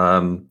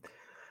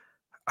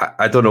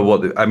 I don't know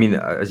what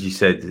as you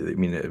said,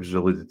 it was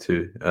alluded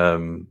to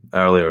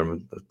earlier,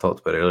 and I talked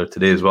about it earlier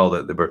today as well,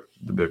 that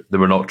they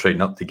were not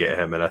trading up to get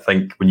him. And I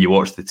think when you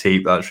watch the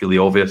tape, that's really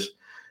obvious,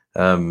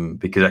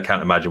 because I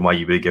can't imagine why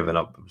you would have given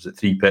up. Was it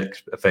 3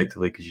 picks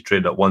effectively, because you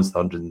traded up once to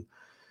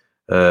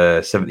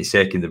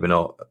 172nd, they've been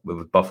up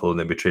with Buffalo, and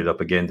then we traded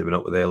up again to be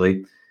up with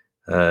LA.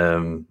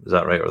 Is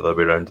that right, or the other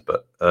way around?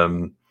 But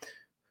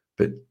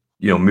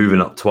moving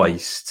up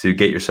twice to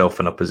get yourself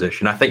in a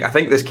position. I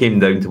think this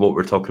came down to what we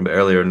were talking about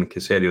earlier, and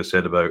Caserio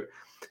said about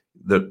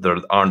there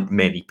aren't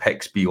many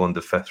picks beyond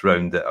the 5th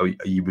round that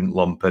you wouldn't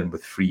lump in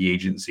with free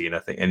agency.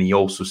 And he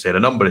also said a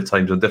number of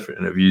times on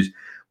different interviews,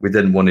 we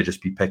didn't want to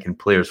just be picking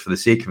players for the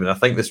sake of it. And I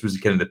think this was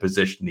kind of the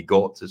position he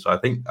got to. So I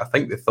think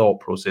the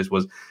thought process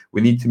was, we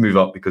need to move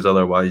up, because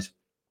otherwise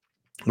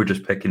we're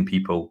just picking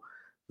people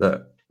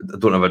that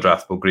don't have a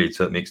draftable grade,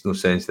 so it makes no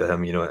sense to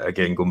him.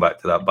 Again, going back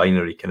to that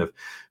binary kind of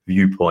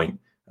viewpoint.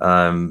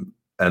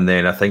 And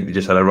then I think they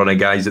just had a run of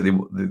guys that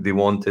they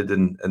wanted,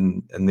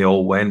 and they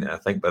all went. And I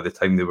think by the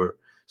time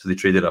they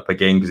traded up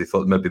again because they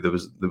thought maybe there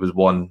was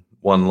one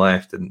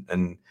left,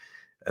 and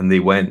they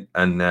went.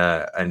 And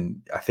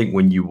I think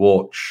when you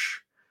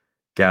watch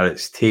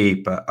Garrett's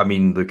tape, I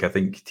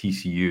think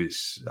TCU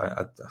is.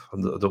 I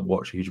don't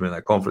watch a huge amount of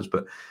that conference,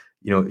 but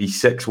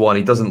he's 6'1".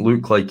 He doesn't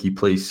look like he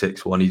plays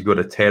 6'1". He's got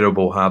a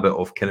terrible habit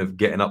of kind of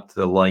getting up to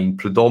the line.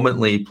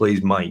 Predominantly, he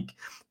plays Mike,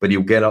 but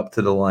he'll get up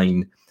to the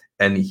line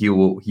and he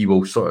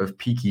will sort of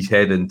peek his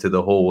head into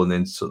the hole, and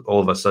then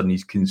all of a sudden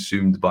he's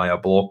consumed by a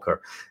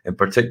blocker. And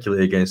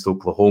particularly against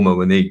Oklahoma,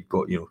 when they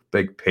got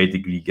big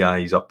pedigree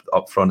guys up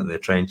front in the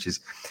trenches,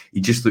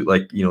 he just looked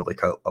like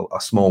a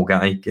small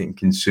guy getting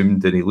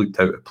consumed, and he looked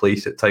out of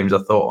place at times, I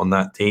thought, on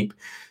that tape.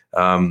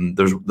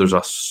 There's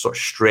a sort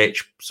of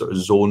stretch, sort of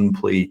zone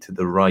play to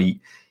the right.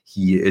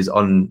 He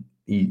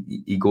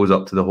he goes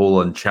up to the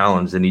hole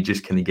unchallenged, and he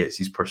just kind of gets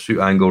his pursuit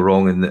angle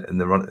wrong, and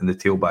the run and the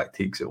tailback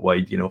takes it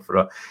wide, for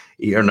a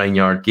 8 or 9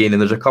 yard gain.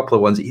 And there's a couple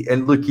of ones,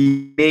 and look,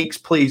 he makes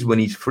plays when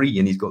he's free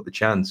and he's got the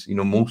chance,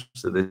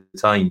 most of the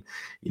time.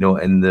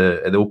 In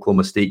the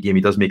Oklahoma State game,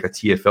 he does make a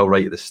TFL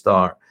right at the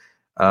start.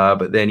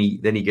 But then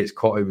he gets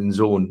caught out in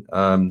zone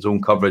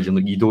coverage,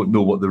 and you don't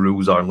know what the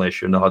rules are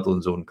unless you're in the huddle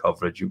and zone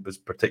coverage. It was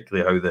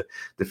particularly how the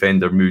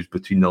defender moves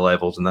between the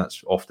levels, and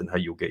that's often how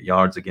you'll get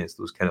yards against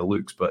those kind of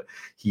looks. But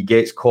he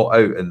gets caught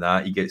out in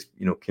that. He gets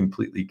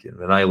completely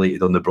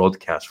annihilated on the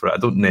broadcast for it. I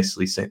don't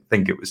necessarily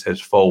think it was his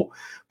fault,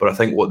 but I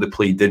think what the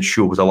play did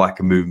show was a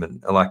lack of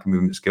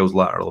movement skills,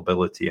 lateral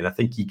ability, and I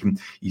think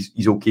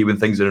he's okay when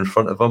things are in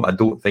front of him. I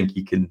don't think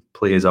he can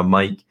play as a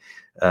Mike.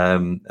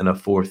 In a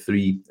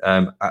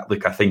 4-3.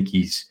 Look, I think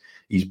he's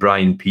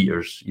Brian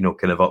Peters,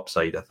 kind of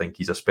upside. I think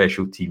he's a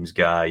special teams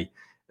guy.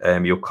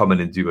 He'll come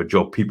in and do a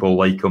job. People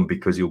like him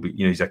because he'll be,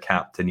 he's a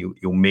captain.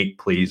 He'll make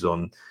plays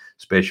on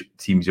special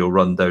teams. He'll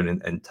run down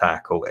and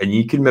tackle, and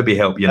you can maybe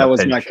help you. That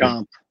was my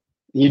comp.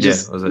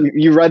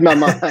 You read my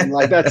mind.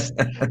 Like that's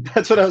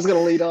what I was going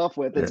to lead off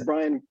with. It's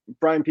Brian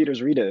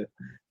Peters redo.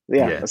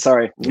 Yeah,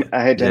 sorry.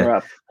 I hate to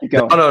interrupt. Keep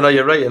going. No,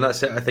 you're right. And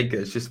that's it. I think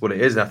it's just what it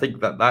is. And I think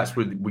that's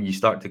when you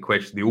start to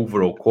question the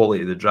overall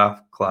quality of the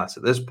draft class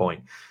at this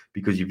point.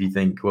 Because if you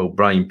think, well,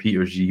 Brian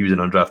Peters, he was an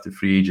undrafted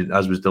free agent,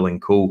 as was Dylan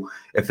Cole.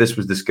 If this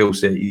was the skill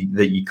set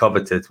that you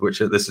coveted, which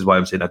this is why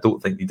I'm saying I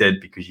don't think they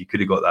did, because you could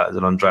have got that as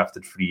an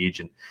undrafted free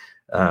agent.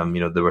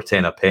 There were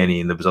 10 a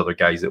penny, and there was other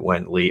guys that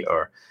went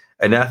later.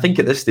 And I think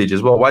at this stage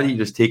as well, why don't you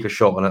just take a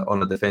shot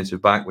on a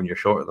defensive back when you're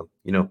short of them?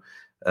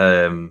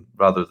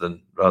 Rather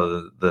than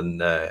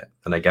a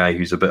guy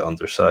who's a bit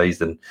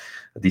undersized and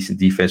a decent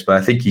defense. But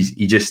I think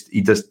he just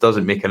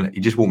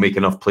won't make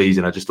enough plays,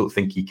 and I just don't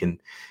think he can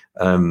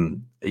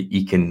read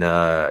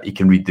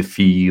the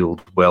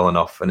field well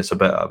enough. And there's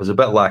a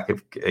bit lack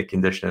of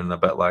conditioning and a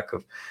bit lack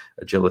of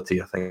agility,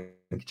 I think,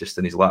 just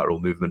in his lateral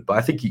movement. But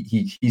I think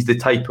he's the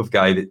type of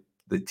guy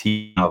that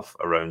teams have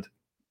around.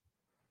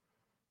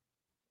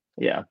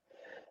 Yeah.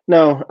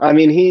 No, I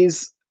mean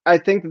I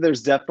think that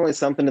there's definitely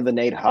something to the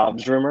Nate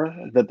Hobbs rumor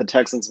that the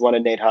Texans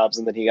wanted Nate Hobbs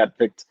and that he got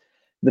the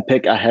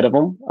pick ahead of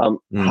him.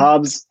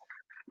 Hobbs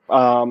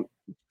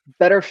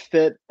better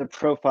fit the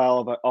profile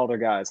of all their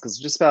guys, because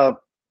just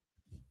about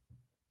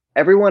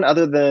everyone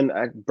other than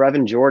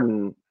Brevin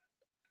Jordan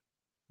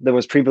that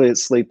was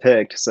previously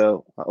picked.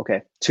 So,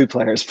 okay, 2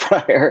 players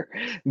prior.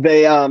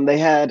 They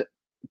had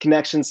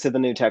connections to the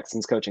new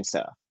Texans coaching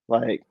staff.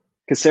 Like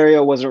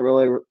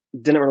Caserio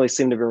didn't really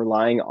seem to be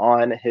relying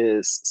on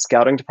his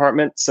scouting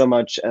department so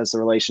much as the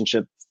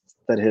relationship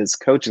that his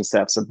coaching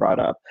staffs have brought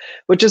up,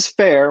 which is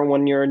fair.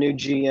 When you're a new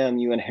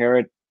GM, you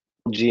inherit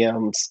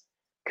GM's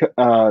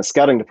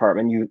scouting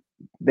department.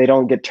 They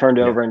don't get turned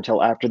over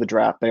until after the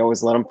draft. They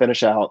always let them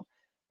finish out.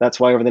 That's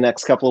why over the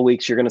next couple of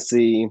weeks, you're going to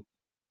see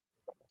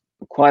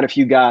quite a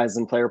few guys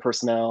in player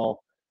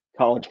personnel,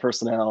 college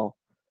personnel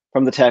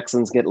from the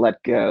Texans get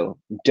let go.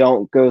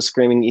 Don't go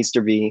screaming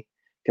Easterby.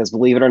 Because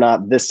believe it or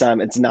not, this time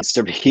it's not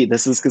Easterby.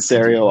 This is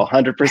Caserio,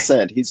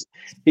 100%.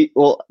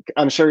 Well,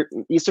 I'm sure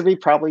Easterby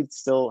probably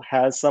still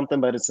has something,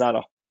 but it's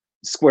not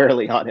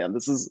squarely on him.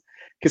 This is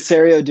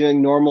Caserio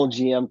doing normal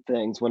GM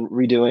things when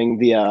redoing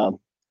the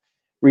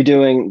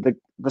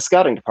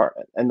scouting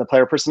department and the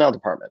player personnel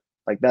department.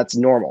 Like, that's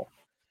normal.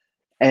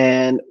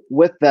 And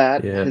with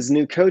that, his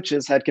new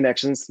coaches had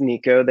connections to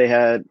Nico. They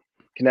had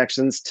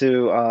connections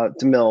to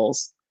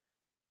Mills.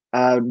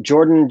 Brevin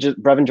Jordan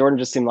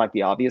just seemed like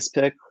the obvious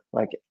pick.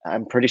 Like,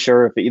 I'm pretty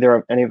sure if either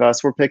of any of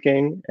us were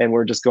picking and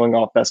we're just going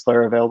off best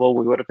player available,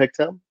 we would have picked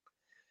him.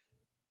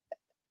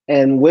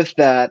 And with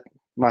that,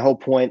 my whole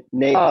point,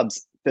 Nate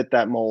Hobbs fit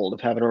that mold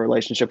of having a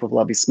relationship with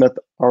Lovie Smith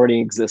already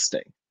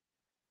existing.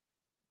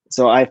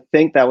 So I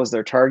think that was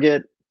their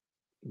target.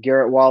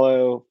 Garrett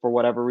Wallow, for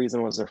whatever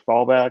reason, was their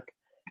fallback.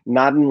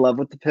 Not in love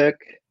with the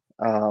pick.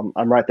 I'm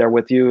right there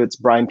with you. It's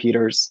Brian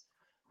Peters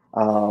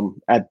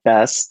at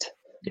best.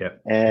 Yeah.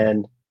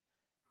 And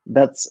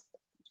that's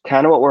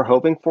kind of what we're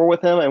hoping for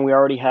with him. And we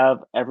already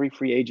have every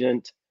free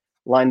agent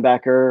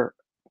linebacker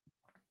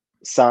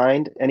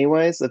signed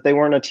anyways. If they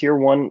weren't a tier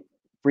 1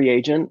 free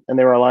agent and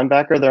they were a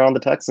linebacker, they're on the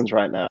Texans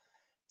right now.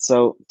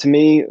 So to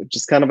me,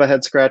 just kind of a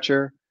head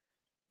scratcher.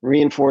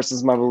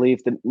 Reinforces my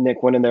belief that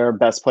Nick went in there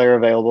best player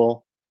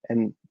available.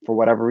 And for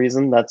whatever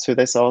reason, that's who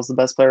they saw as the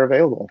best player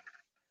available.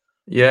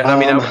 Yeah, I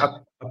mean, I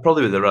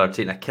probably would have rather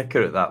taken a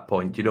kicker at that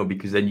point,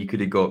 because then you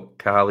could have got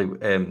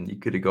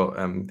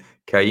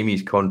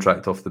Kaimi's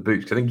contract off the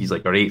books. I think he's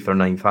like our 8th or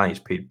 9th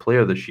highest paid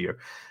player this year.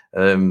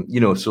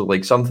 So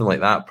like something like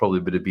that probably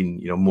would have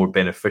been, more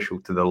beneficial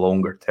to the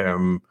longer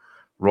term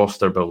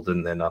roster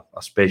building than a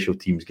special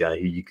teams guy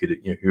who you could,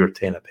 who are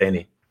 10 a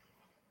penny.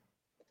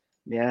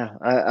 Yeah,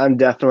 I'm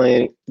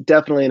definitely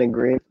in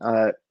agreement.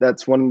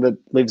 That's one that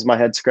leaves my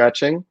head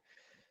scratching,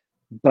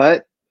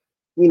 but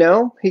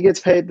he gets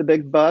paid the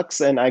big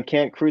bucks, and I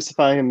can't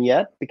crucify him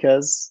yet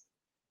because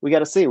we got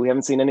to see. We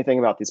haven't seen anything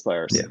about these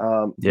players.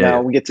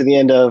 Now we get to the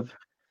end of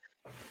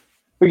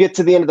the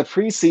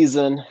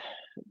preseason.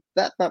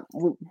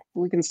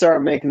 we can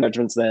start making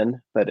judgments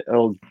then, but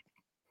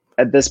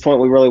at this point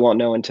we really won't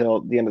know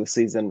until the end of the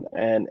season,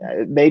 and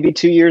maybe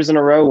 2 years in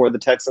a row where the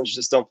Texans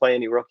just don't play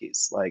any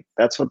rookies. Like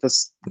that's what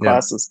this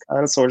class is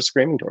kind of sort of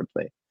screaming towards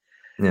me.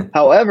 Yeah.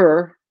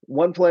 However,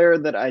 one player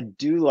that I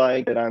do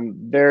like that I'm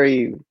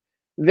very,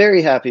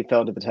 very happy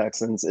fell to the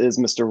Texans is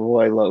Mr.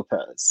 Roy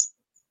Lopez.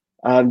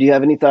 Do you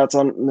have any thoughts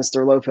on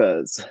Mr.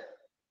 Lopez?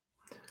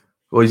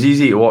 Well, he's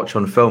easy to watch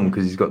on film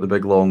because he's got the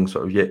big, long,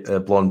 sort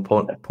of blonde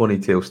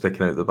ponytail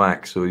sticking out the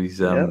back. So he's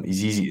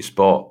easy to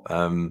spot,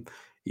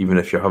 even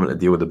if you're having to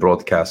deal with the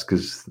broadcast,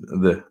 because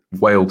the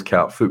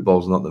Wildcat football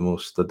is not the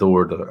most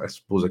adored, I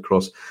suppose,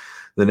 across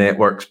the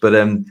networks. But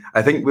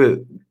I think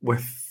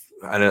with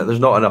I know there's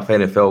not enough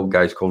NFL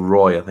guys called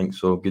Roy. I think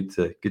so. Good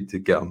to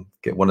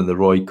get one in the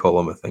Roy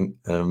column. I think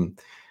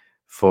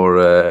for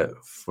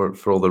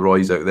all the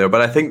Roys out there.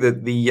 But I think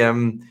that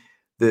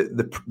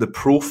the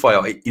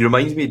profile, he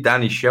reminds me of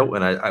Danny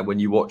Shelton. I when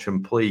you watch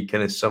him play,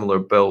 kind of similar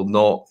build,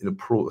 not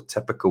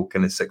prototypical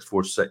kind of 6'4",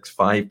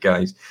 6'5"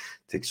 guys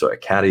to sort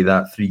of carry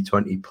that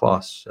 320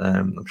 plus.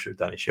 I'm sure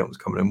Danny Shelton's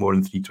coming in more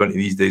than 320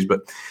 these days,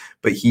 but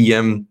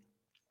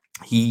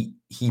he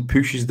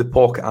pushes the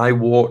pocket. I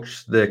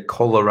watched the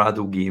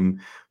Colorado game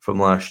from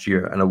last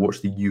year, and I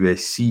watched the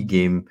USC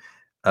game,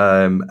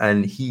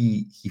 and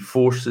he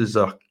forces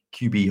a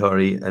QB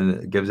hurry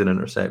and gives an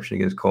interception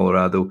against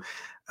Colorado.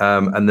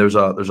 And there's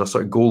a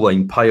sort of goal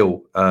line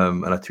pile,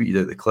 and I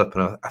tweeted out the clip,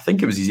 and I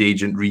think it was his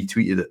agent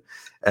retweeted it,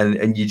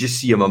 and you just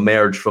see him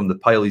emerge from the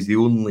pile. He's the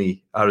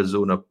only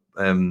Arizona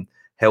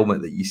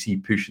helmet that you see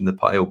pushing the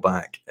pile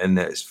back, and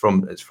it's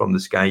from the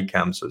sky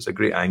cam, so it's a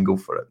great angle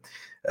for it.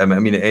 I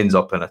mean, it ends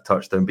up in a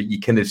touchdown, but you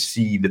kind of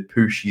see the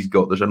push he's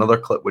got. There's another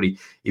clip where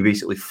he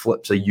basically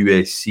flips a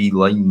USC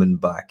lineman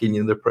back, and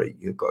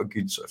they've got a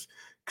good sort of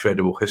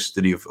credible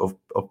history of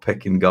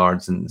picking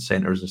guards and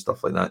centers and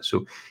stuff like that.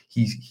 So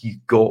he's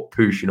got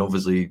push, and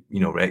obviously,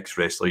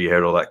 ex-wrestler, you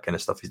heard all that kind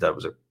of stuff. His dad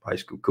was a high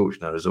school coach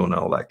in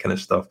Arizona, all that kind of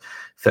stuff.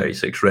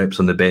 36 reps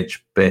on the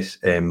bench,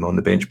 on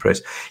the bench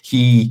press.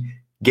 He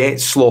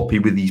gets sloppy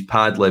with his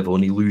pad level,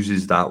 and he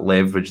loses that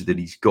leverage that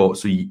he's got.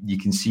 So you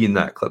can see in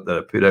that clip that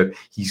I put out,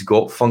 he's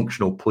got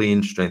functional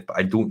playing strength, but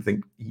I don't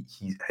think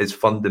his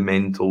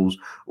fundamentals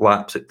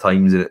lapse at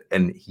times,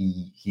 and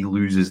he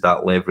loses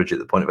that leverage at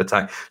the point of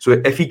attack. So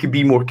if he could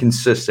be more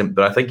consistent,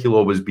 but I think he'll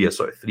always be a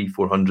sort of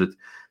 300-400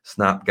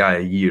 snap guy a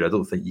year. I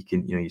don't think you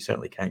can, you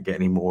certainly can't get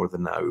any more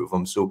than that out of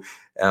him. So,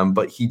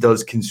 but he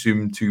does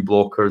consume 2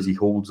 blockers. He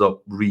holds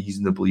up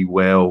reasonably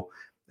well.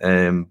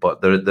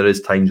 But there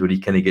is times where he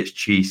kind of gets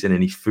chasing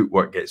and his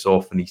footwork gets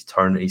off and his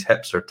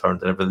hips are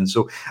turned and everything.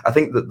 So I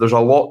think that there's a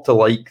lot to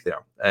like there.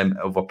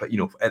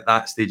 At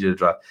that stage of the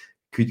draft,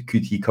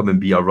 could he come and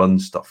be a run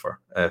stuffer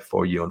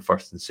for you on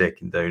first and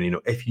second down?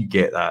 If you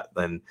get that,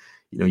 then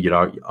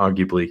you're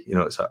arguably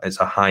it's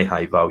a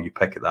high value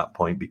pick at that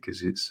point,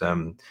 because it's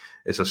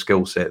a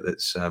skill set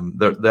that's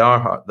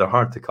they're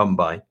hard to come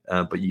by.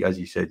 But as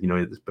you said,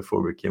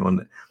 before we came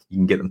on, you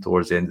can get them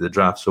towards the end of the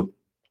draft. So.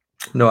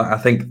 No, I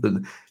think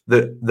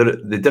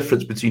the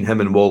difference between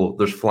him and Waller,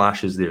 there's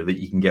flashes there that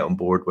you can get on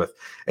board with,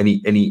 and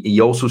he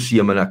also see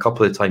him in a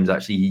couple of times.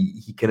 Actually,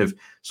 he kind of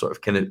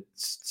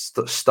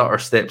stutter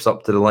steps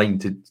up to the line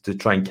to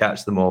try and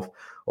catch them off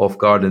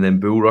guard and then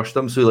bull rush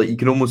them. So you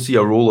can almost see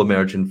a role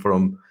emerging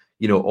from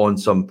on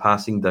some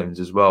passing downs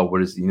as well.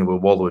 Whereas where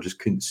Waller just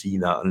couldn't see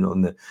that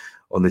on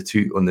the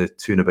two and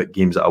a bit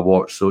games that I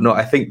watched. So no,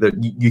 I think that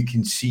you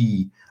can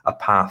see a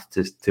path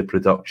to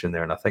production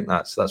there, and I think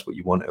that's what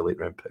you want out of late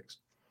round picks.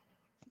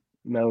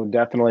 No,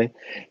 definitely.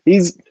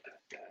 You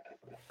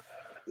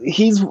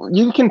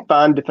can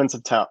find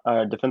defensive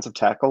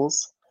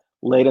tackles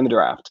late in the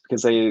draft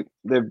because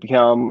they've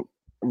become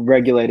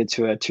regulated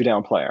to a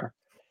 2-down player.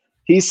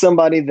 He's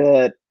somebody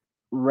that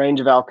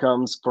range of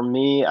outcomes for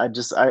me.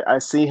 I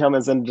see him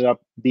as ended up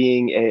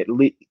being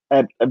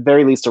at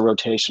very least a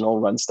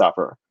rotational run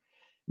stopper.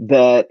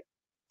 That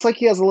it's like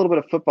he has a little bit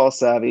of football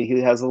savvy. He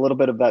has a little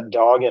bit of that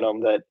dog in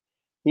him that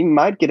he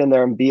might get in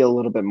there and be a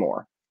little bit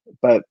more.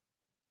 But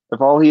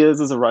if all he is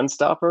a run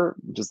stopper,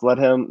 just let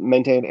him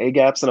maintain A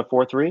gaps in a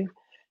 4-3,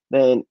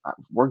 then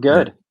we're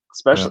good. Yeah.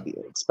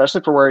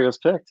 Especially for where he was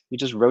picked. You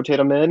just rotate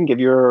him in, give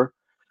your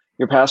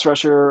pass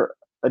rusher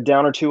a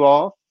down or 2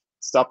 off,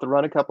 stop the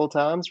run a couple of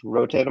times,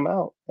 rotate him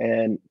out.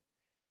 And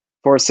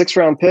for a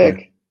 6th-round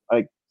pick,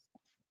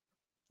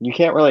 you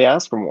can't really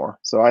ask for more.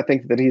 So I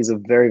think that he's a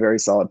very, very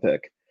solid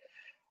pick.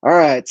 All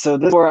right, so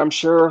this is where I'm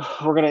sure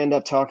we're going to end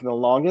up talking the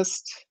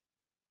longest.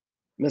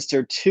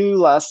 Mr. 2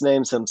 last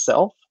names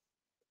himself,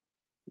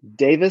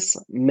 Davis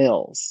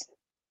Mills.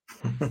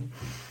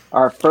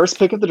 Our first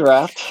pick of the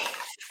draft,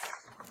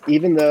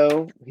 even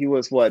though he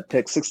was,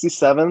 pick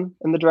 67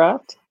 in the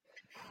draft?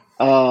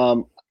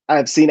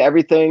 I've seen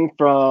everything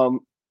from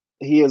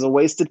he is a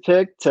wasted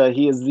pick to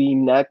he is the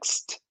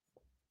next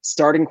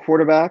starting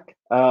quarterback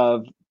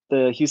of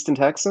the Houston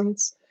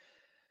Texans.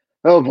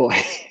 Oh, boy.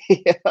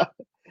 Yeah.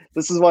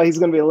 This is why he's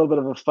going to be a little bit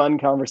of a fun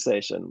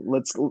conversation.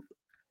 I'm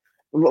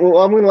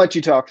going to let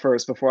you talk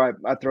first before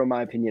I throw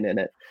my opinion in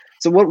it.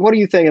 So what are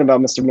you thinking about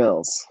Mr.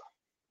 Mills?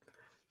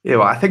 Yeah,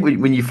 well, I think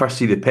when you first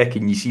see the pick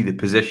and you see the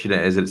position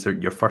it is, it's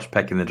your first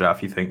pick in the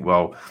draft. You think,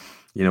 well,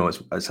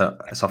 it's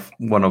a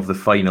one of the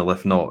final,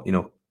 if not,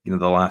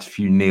 the last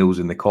few nails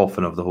in the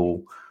coffin of the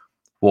whole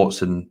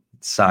Watson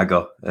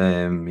saga.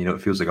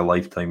 It feels like a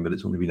lifetime, but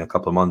it's only been a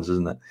couple of months,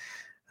 isn't it?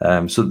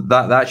 So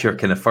that's your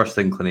kind of first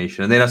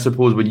inclination, and then I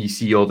suppose when you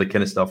see all the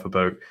kind of stuff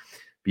about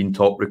being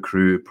top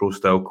recruit, pro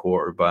style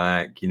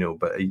quarterback,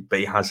 but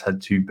he has had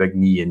 2 big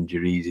knee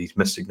injuries. He's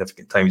missed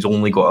significant time. He's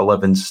only got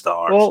 11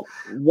 starts. Well,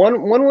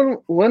 one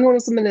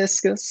was the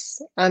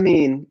meniscus. I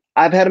mean,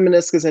 I've had a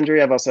meniscus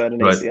injury. I've also had an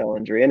ACL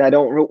injury, and I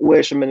don't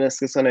wish a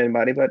meniscus on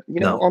anybody. But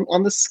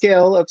on the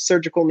scale of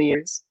surgical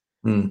knees,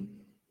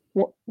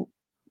 well,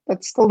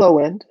 that's the low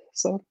end.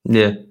 So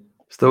yeah.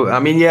 So I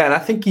mean, yeah, and I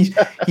think he's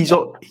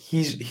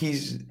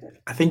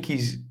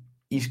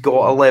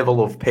got a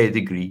level of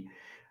pedigree.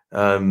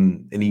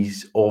 And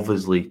he's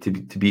obviously to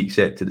be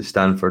accepted at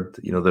Stanford.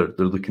 They're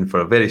looking for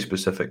a very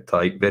specific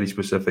type, very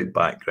specific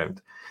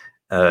background,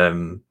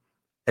 and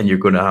you're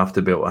going to have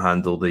to be able to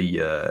handle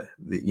the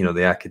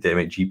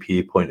academic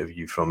GPA point of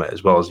view from it,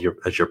 as well as your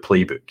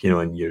playbook.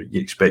 And you're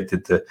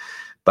expected to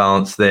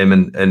balance them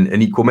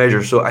in equal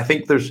measure. So I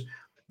think there's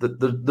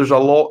a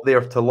lot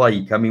there to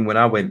like. I mean, when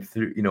I went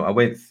through,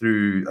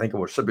 I think I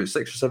watched about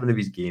 6 or 7 of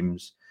his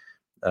games.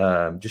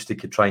 Just to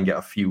try and get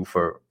a feel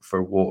for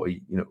what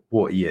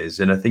he is.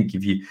 And I think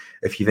if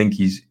you think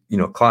he's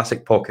a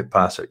classic pocket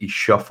passer, he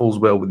shuffles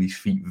well with his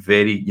feet,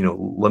 very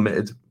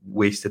limited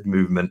wasted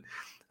movement.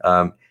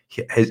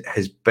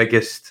 His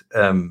biggest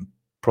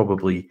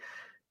probably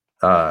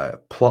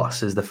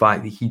plus is the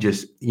fact that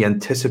he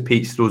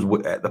anticipates throws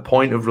at the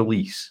point of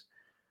release.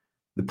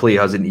 The play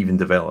hasn't even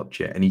developed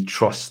yet, and he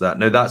trusts that.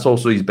 Now, that's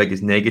also his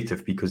biggest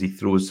negative because he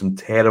throws some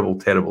terrible,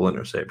 terrible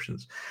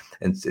interceptions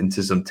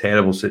into some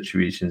terrible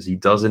situations. He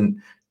doesn't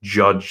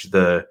judge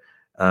by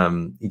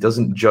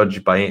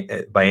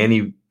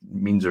any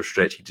means or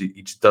stretch.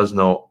 He just does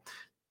not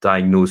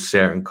diagnose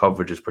certain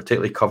coverages,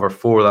 particularly cover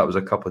 4. That was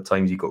a couple of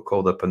times he got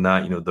called up on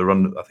that. The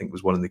run, I think,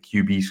 was one of the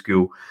QB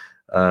school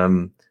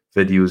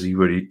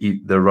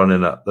videos they're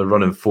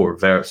running 4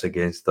 verts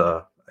against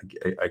a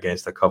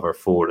cover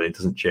 4, and he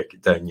doesn't check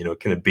it down,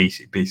 kind of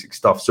basic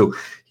stuff. So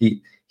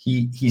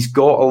he's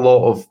got a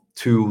lot of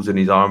tools in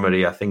his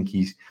armory. I think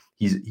he's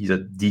a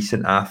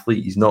decent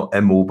athlete. He's not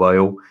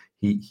immobile.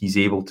 He's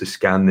able to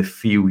scan the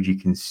field. You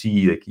can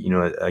see,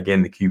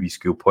 again, the QB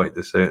school pointed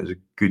this out. There's a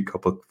good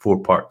couple of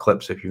 4-part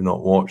clips if you've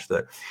not watched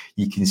it.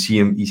 You can see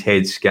him, his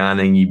head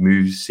scanning. He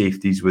moves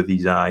safeties with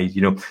his eyes,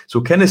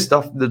 So kind of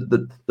stuff,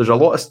 there's a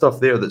lot of stuff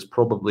there that's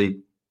probably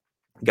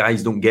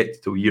guys don't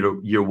get to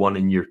year 1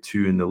 and year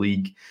 2 in the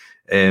league.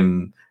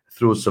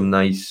 Throws some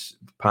nice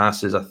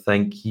passes. I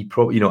think he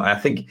probably, I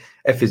think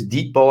if his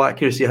deep ball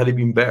accuracy had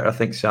been better, I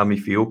think Sammy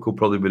Fioco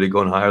probably would have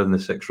gone higher than the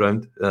 6th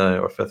round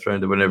or 5th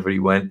round or whenever he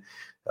went.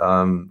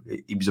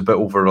 He was a bit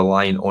over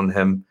reliant on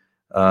him.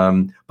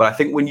 But I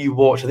think when you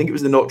watch, I think it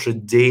was the Notre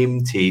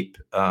Dame tape.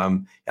 I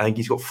think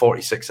he's got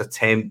 46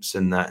 attempts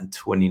in that in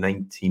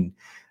 2019.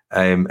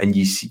 And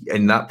you see,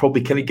 and that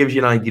probably kind of gives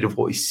you an idea of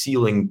what his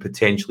ceiling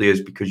potentially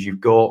is, because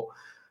you've got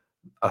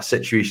a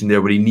situation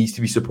there where he needs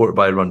to be supported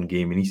by a run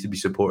game. He needs to be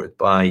supported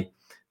by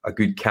a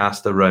good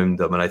cast around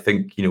him. And I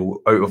think,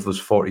 out of those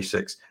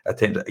 46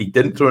 attempts, he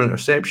didn't throw an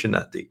interception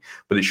that day,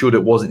 but it showed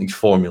it wasn't his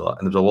formula.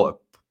 And there was a lot of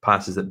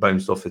passes that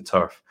bounced off the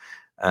turf.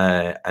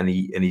 And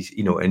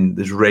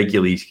there's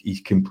regularly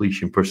his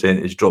completion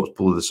percentage drops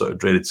below the sort of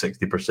dreaded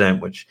 60%,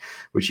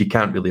 which you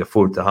can't really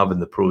afford to have in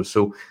the pros.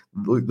 So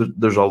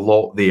there's a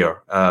lot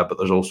there, but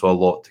there's also a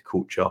lot to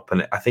coach up.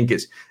 And I think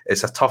it's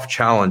a tough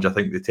challenge. I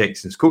think the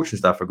Texans coaching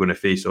staff are going to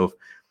face off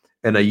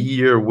in a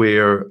year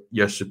where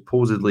you're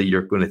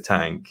going to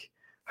tank.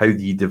 How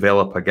do you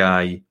develop a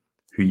guy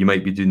who you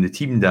might be doing the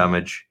team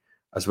damage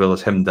as well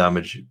as him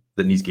damage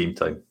that needs game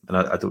time? And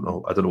I don't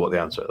know what the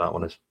answer to that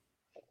one is.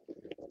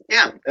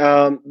 Yeah.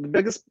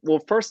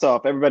 First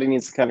off, everybody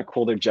needs to kind of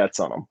cool their jets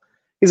on him.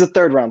 He's a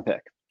 3rd round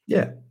pick.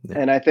 Yeah.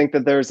 And I think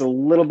that there's a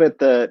little bit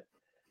that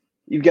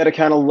you've got to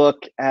kind of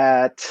look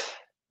at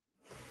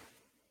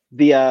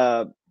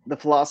the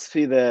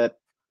philosophy that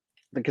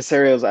the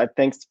Casarios, I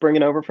think, is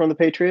bringing over from the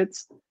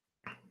Patriots.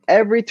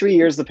 Every 3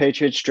 years, the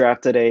Patriots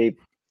drafted a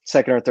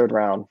 2nd or 3rd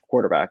round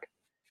quarterback.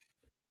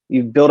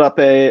 You build up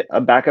a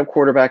backup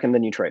quarterback and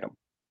then you trade him.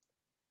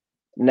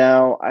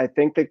 Now, I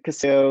think that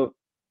Casario,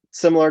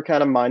 similar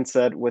kind of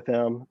mindset with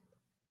him.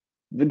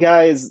 The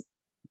guy is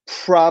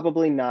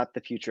probably not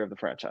the future of the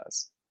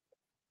franchise.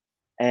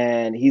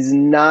 And he's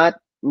not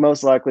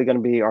most likely going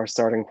to be our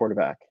starting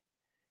quarterback.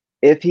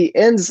 If he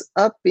ends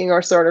up being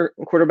our starter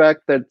quarterback,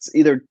 that's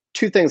either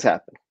 2 things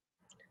happen.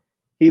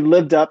 He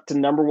lived up to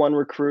number 1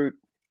 recruit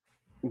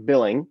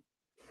billing,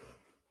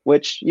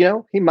 which,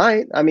 he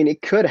might. I mean,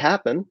 it could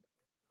happen.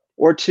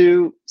 Or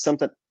 2,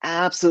 something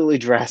absolutely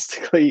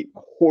drastically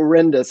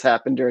horrendous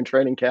happened during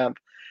training camp,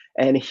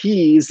 and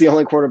he's the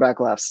only quarterback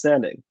left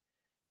standing.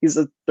 He's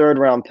a 3rd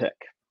round pick.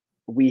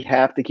 We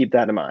have to keep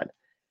that in mind.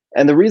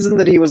 And the reason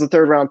that he was a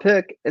 3rd round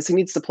pick is he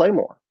needs to play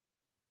more.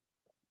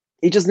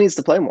 He just needs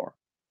to play more.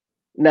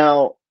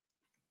 Now,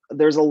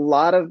 there's a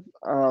lot of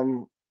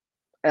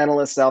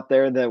analysts out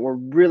there that were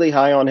really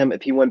high on him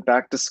if he went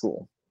back to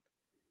school.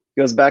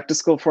 He goes back to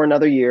school for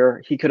another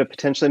year. He could have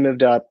potentially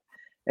moved up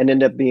and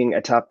end up being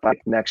a top 5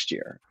 next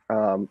year.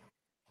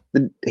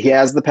 He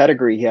has the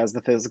pedigree. He has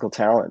the physical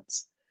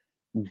talents,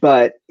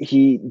 but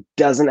he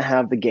doesn't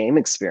have the game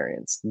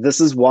experience. This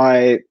is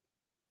why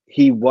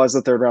he was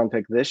a 3rd round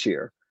pick this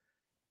year.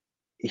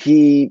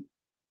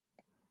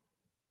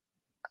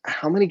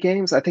 How many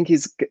games? I think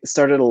he's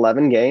started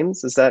 11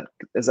 games. Is that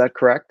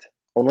correct?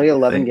 Only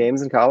 11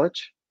 games in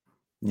college?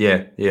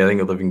 Yeah, I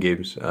think 11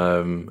 games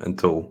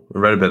until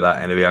right about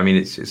that anyway. I mean,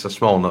 it's a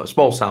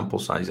small sample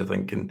size, I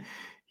think, and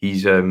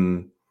he's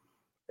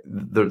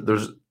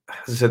there's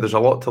as I said, there's a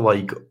lot to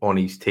like on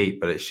his tape,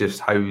 but it's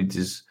just how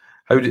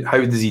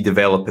does he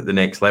develop at the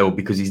next level,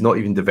 because he's not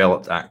even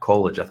developed at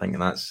college, I think,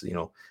 and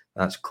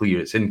that's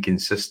clear. It's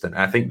inconsistent.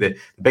 I think the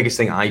biggest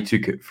thing I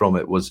took from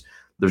it was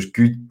there's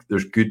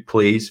good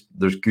plays,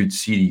 there's good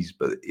series,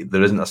 but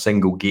there isn't a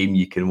single game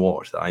you can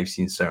watch that I've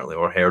seen certainly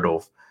or heard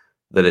of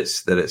that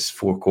it's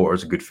 4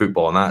 quarters of good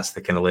football, and that's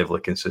the kind of level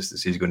of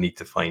consistency he's going to need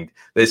to find.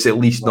 That's at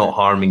least not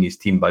harming his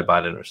team by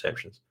bad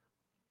interceptions.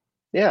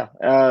 Yeah,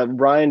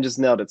 Ryan just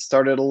nailed it.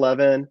 Started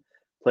 11,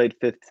 played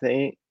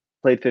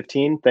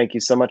 15. Thank you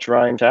so much,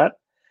 Ryan chat.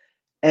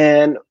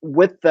 And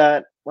with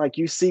that, like,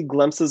 you see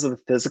glimpses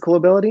of physical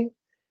ability,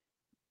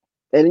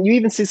 and you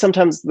even see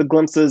sometimes the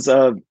glimpses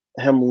of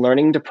him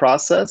learning to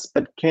process,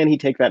 but can he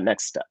take that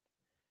next step?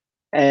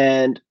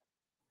 And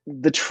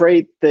the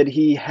trait that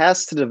he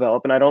has to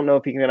develop, and I don't know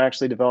if he can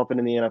actually develop it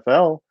in the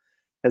NFL,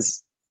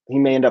 as he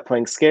may end up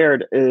playing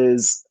scared,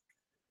 is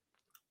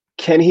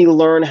can he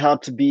learn how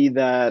to be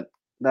that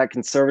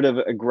conservative,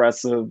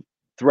 aggressive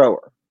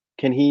thrower?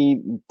 Can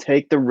he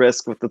take the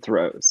risk with the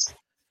throws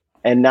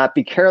and not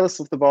be careless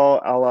with the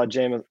ball, a la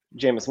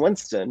Jameis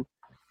Winston,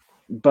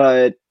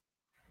 but,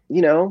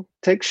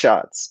 take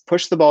shots,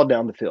 push the ball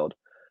down the field?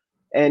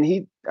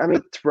 And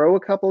throw a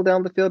couple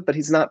down the field, but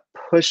he's not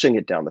pushing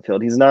it down the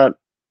field. He's not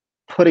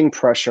putting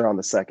pressure on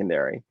the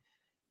secondary.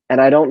 And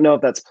I don't know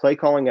if that's play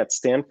calling at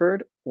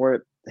Stanford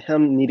or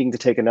him needing to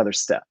take another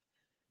step.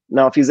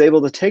 Now, if he's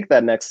able to take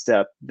that next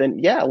step, then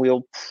yeah,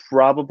 we'll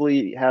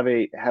probably have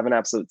an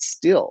absolute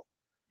steal.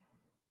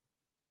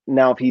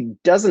 Now, if he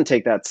doesn't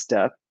take that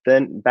step,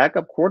 then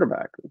backup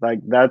quarterback. Like,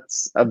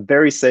 that's a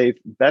very safe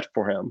bet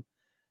for him.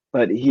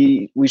 But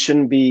we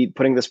shouldn't be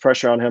putting this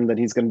pressure on him that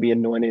he's going to be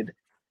anointed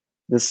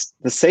the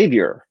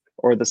savior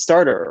or the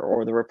starter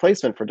or the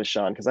replacement for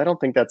Deshaun, because I don't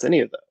think that's any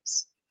of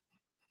those.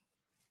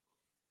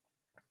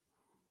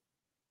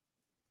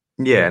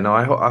 Yeah, no,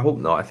 I hope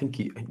not. I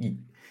think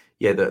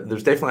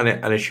there's definitely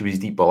an issue with his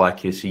deep ball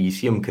accuracy. You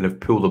see him kind of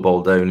pull the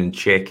ball down and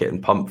check it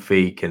and pump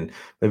fake and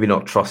maybe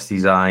not trust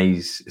his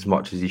eyes as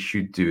much as he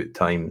should do at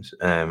times.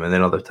 And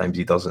then other times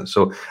he doesn't.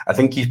 So I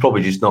think he's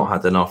probably just not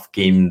had enough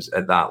games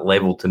at that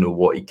level to know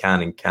what he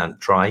can and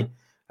can't try.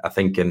 I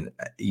think, and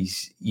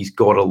he's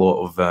got a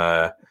lot of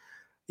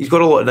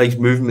nice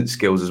movement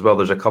skills as well.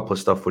 There's a couple of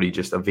stuff where he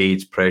just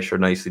evades pressure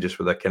nicely, just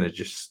with a kind of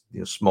just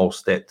small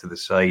step to the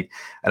side.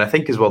 And I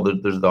think as well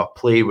there's that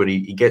play where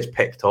he gets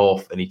picked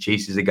off and he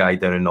chases a guy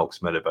down and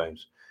knocks him out of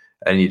bounds.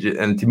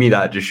 And to me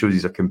that just shows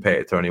he's a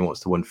competitor and he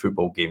wants to win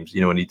football games.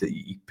 And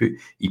he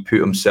put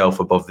himself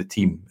above the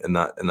team in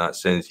that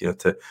sense.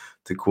 To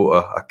quote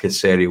a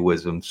Caserio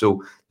wisdom.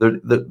 So there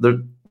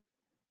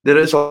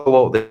is a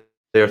lot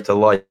there to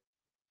like.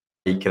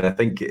 And I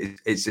think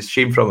it's a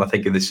shame from, I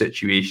think, in the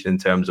situation in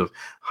terms of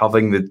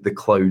having the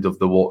cloud of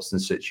the Watson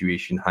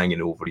situation hanging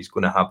over. He's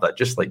going to have that,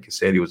 just like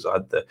Caserio's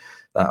had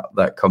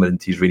that coming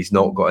into his race. He's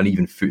not got an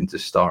even footing to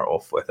start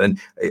off with. And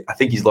I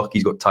think he's lucky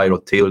he's got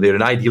Tyrod Taylor there.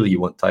 And ideally you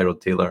want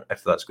Tyrod Taylor,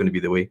 if that's going to be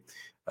the way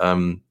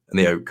and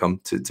the outcome,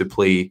 to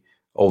play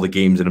all the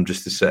games and him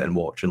just to sit and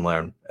watch and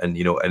learn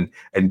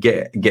and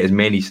get as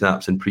many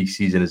snaps in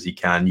pre-season as he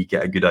can. You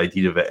get a good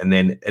idea of it. And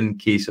then in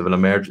case of an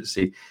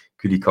emergency,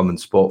 could he come and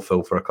spot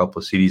fill for a couple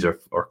of series or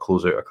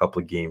close out a couple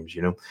of games,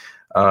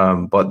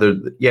 But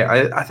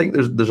I think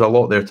there's a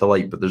lot there to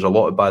like, but there's a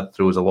lot of bad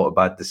throws, a lot of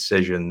bad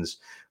decisions,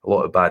 a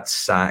lot of bad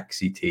sacks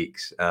he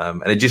takes.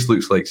 And it just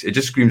looks like, it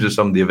just screams of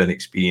somebody of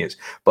inexperience.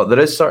 But there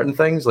is certain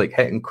things like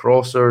hitting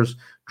crossers,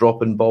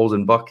 dropping balls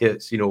in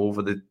buckets,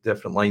 over the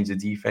different lines of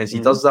defense. He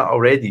does that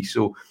already.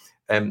 So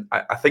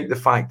I think the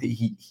fact that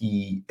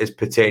he is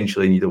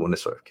potentially, and you don't want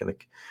to sort of kind of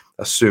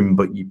assume,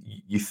 but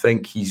you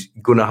think he's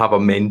going to have a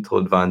mental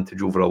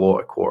advantage over a lot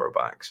of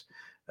quarterbacks,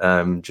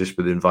 just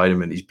with the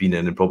environment he's been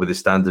in and probably the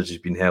standards he's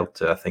been held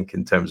to. I think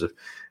in terms of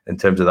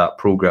that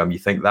program, you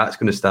think that's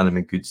going to stand him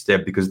in good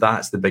stead, because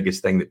that's the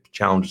biggest thing that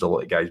challenges a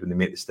lot of guys when they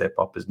make the step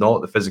up, is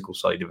not the physical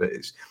side of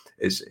it.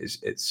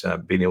 It's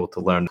being able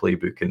to learn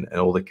playbook and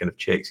all the kind of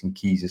checks and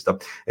keys and stuff.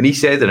 And he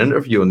said in an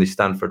interview on the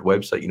Stanford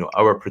website,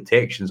 our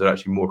protections are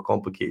actually more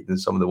complicated than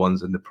some of the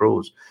ones in the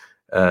pros.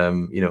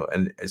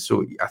 And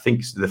so I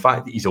think the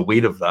fact that he's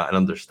aware of that and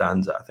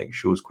understands it, I think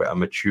shows quite a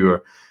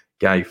mature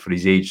guy for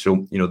his age.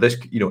 So, this,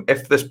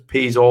 if this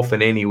pays off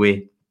in any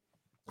way,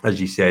 as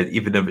you said,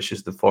 even if it's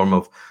just the form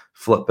of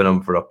flipping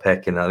him for a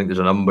pick. And I think there's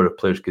a number of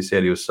players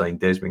Caserio signed.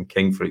 Desmond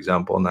King, for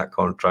example, on that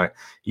contract.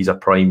 He's a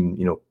prime,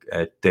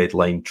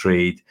 deadline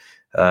trade.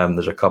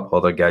 There's a couple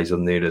other guys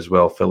on there as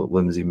well. Philip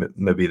Lindsay,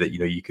 maybe that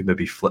you could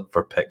maybe flip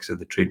for picks in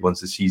the trade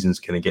once the season's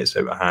kind of gets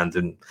out of hand.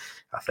 And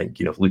I think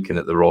looking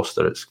at the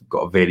roster, it's got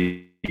a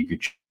very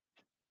good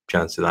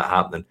chance of that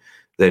happening.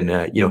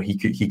 Then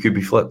he could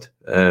be flipped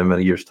in a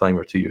year's time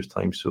or 2 years'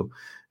 time. So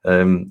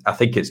I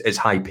think it's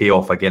high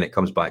payoff. Again, it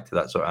comes back to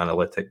that sort of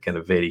analytic, kind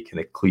of very kind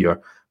of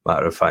clear,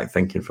 matter of fact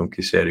thinking from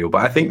Caserio.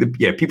 But I think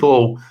that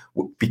people,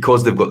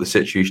 because they've got the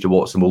situation of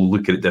Watson, will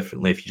look at it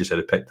differently if you just had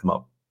to pick them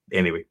up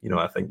anyway.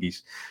 I think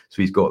he's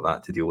got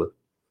that to deal with.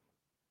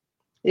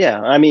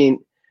 Yeah, I mean,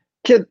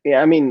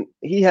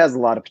 he has a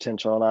lot of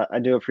potential, and I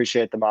do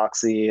appreciate the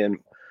moxie and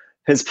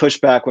his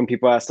pushback when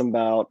people asked him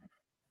about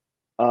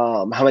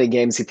how many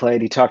games he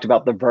played. He talked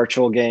about the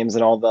virtual games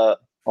and all the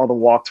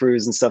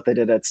walkthroughs and stuff they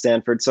did at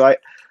Stanford. So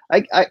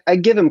I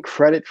give him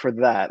credit for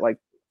that. Like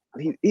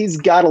he's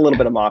got a little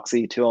bit of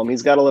moxie to him.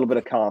 He's got a little bit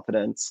of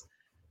confidence.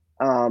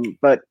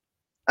 But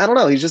I don't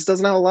know. He just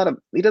doesn't have a lot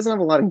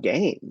of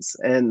games,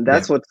 and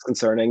that's what's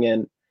concerning.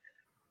 And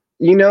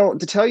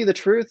to tell you the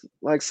truth,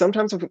 like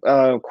sometimes with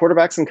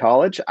quarterbacks in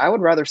college, I would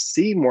rather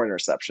see more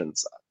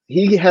interceptions.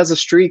 He has a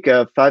streak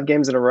of 5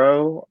 games in a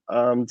row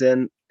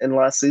in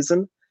last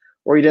season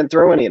where he didn't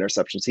throw any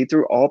interceptions. He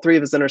threw all 3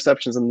 of his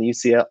interceptions in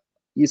the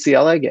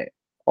UCLA game,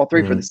 all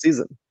 3 for the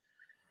season.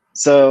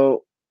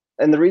 So,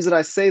 and the reason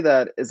I say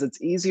that is it's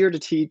easier to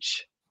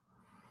teach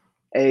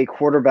a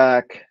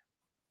quarterback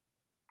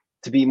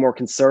to be more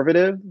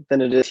conservative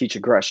than it is to teach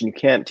aggression. You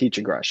can't teach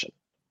aggression.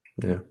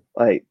 Yeah.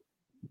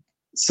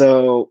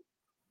 So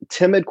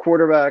timid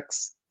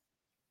quarterbacks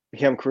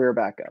become career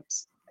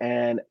backups.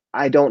 And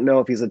I don't know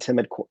if he's a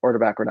timid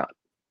quarterback or not.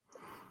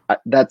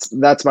 That's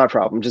my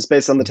problem. Just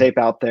based on the tape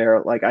out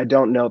there, I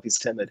don't know if he's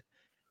timid.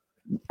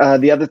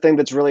 The other thing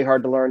that's really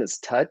hard to learn is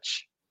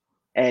touch,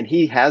 and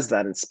he has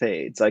that in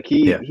spades.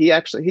 He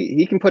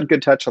actually can put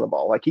good touch on the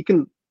ball. He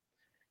can,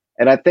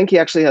 and I think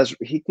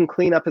he can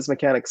clean up his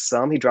mechanics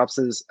some. He drops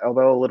his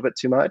elbow a little bit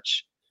too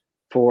much.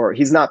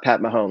 He's not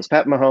Pat Mahomes.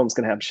 Pat Mahomes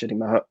can have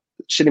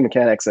shitty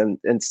mechanics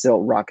and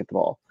still rocket the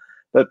ball.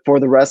 But for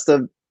the rest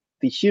of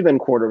the human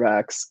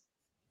quarterbacks,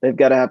 they've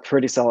got to have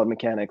pretty solid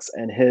mechanics,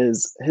 and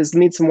his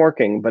needs some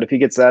working. But if he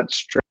gets that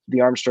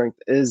the arm strength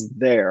is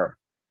there,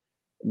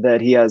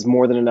 that he has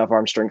more than enough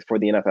arm strength for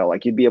the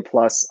NFL. He'd be a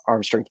plus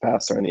arm strength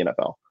passer in the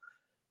NFL.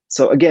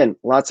 So again,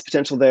 lots of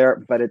potential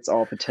there, but it's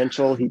all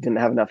potential. He didn't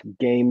have enough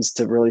games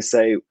to really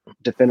say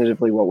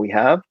definitively what we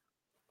have.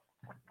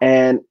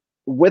 And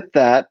with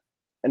that,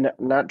 and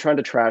I'm not trying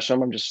to trash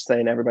him, I'm just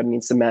saying everybody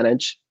needs to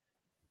manage.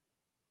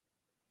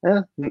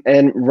 Yeah.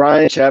 And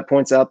Ryan Chat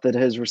points out that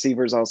his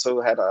receivers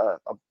also had a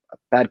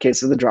bad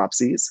case of the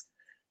dropsies.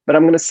 But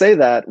I'm going to say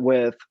that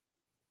with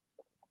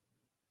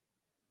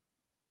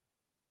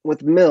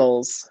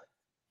Mills,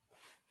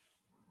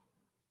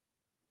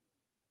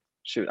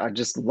 shoot, I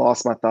just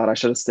lost my thought. I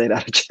should have stayed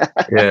out of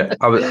chat. Yeah,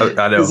 I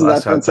know. Isn't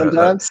that fun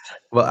sometimes?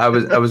 Well, I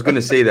was going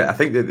to say that I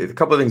think that a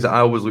couple of things that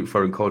I always look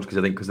for in college,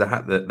 because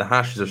the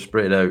hashes are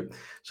spread out,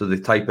 so the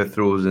type of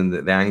throws and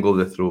the angle of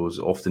the throws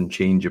often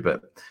change a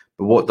bit.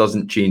 But what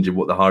doesn't change, and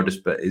what the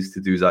hardest bit is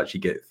to do, is actually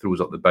get throws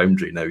up the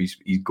boundary. Now he's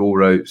go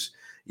routes,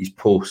 he's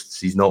posts.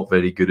 He's not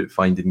very good at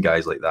finding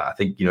guys like that. I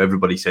think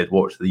everybody said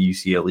watch the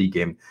UCLA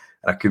game,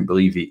 and I couldn't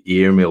believe he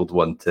airmailed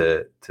one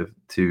to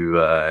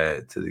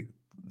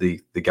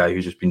the guy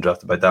who's just been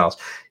drafted by Dallas.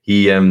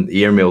 He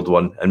airmailed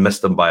one and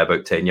missed them by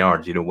about 10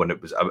 yards, when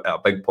it was at a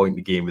big point in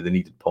the game where they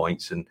needed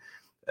points, and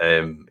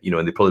and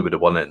they probably would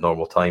have won it at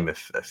normal time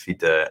if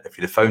he'd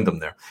have found them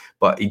there.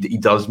 But he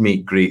does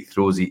make great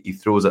throws. He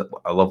throws a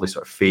lovely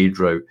sort of fade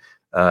route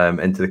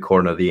into the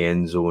corner of the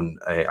end zone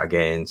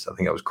against, I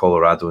think it was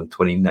Colorado in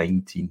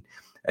 2019,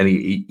 and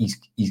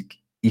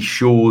he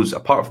shows,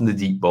 apart from the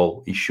deep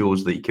ball, he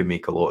shows that he can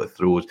make a lot of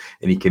throws,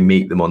 and he can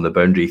make them on the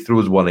boundary. He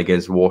throws one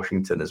against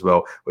Washington as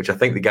well, which I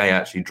think the guy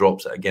actually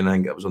drops it again. I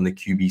think it was on the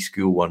QB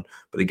school one,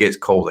 but it gets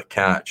called a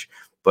catch.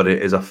 But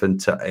it is a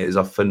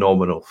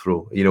phenomenal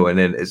throw, and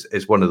then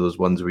it's one of those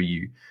ones where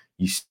you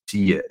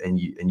see it and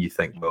you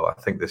think, well, I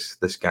think this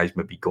guy's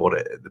maybe got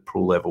it at the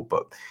pro level,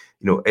 but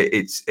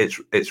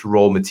it's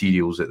raw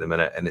materials at the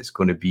minute, and it's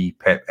going to be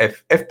Pep.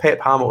 If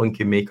Pep Hamilton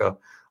can make a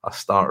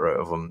starter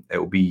out of him, it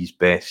will be his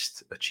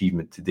best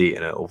achievement to date,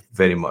 and it will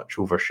very much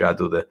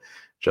overshadow the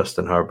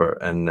Justin Herbert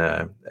and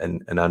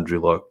Andrew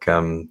Luck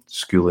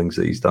schoolings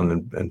that he's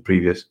done in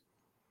previous.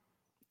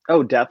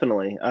 Oh,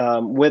 definitely.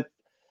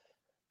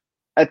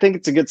 I think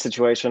it's a good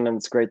situation, and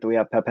it's great that we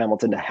have Pep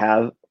Hamilton to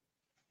have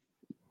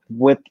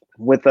with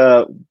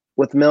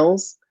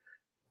Mills.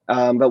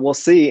 But we'll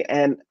see.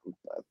 And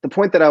the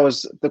question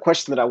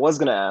that I was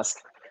going to ask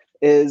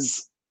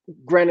is,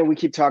 granted, we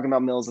keep talking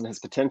about Mills and his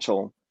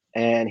potential,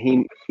 and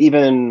he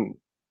even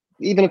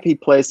if he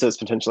plays to his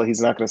potential, he's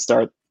not going to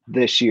start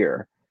this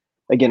year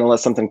again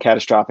unless something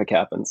catastrophic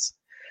happens.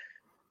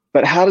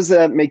 But how does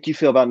that make you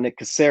feel about Nick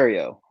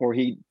Caserio, where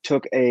he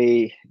took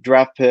a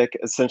draft pick,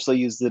 essentially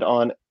used it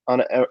on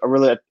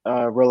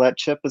roulette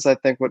chip, as I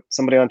think what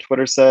somebody on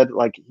Twitter said.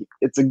 Like,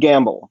 it's a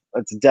gamble.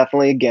 It's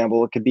definitely a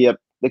gamble.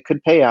 It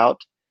could pay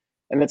out,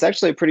 and it's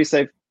actually a pretty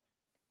safe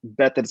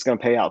bet that it's going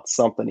to pay out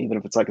something, even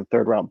if it's like a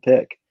third round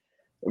pick.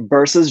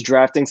 Versus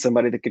drafting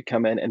somebody that could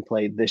come in and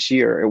play this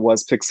year. It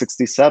was pick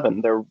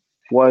 67. There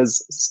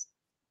was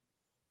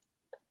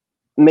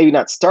maybe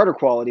not starter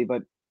quality,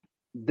 but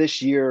this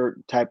year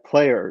type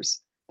players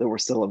that were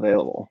still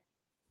available.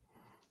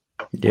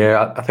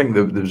 Yeah, I think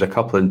there was a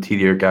couple of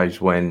interior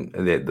guys went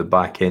at the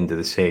back end of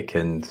the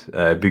second.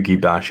 Boogie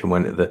Basham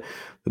went to the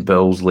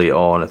Bills late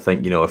on. I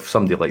think, if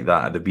somebody like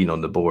that had been on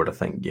the board, I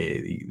think, yeah,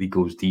 he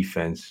goes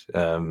defense.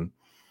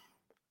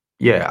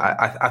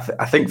 Yeah,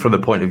 I think from the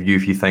point of view,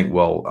 if you think,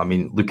 well, I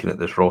mean, looking at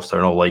this roster,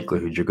 in all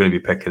likelihood, you're going to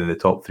be picking in the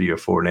top 3 or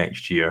 4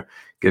 next year,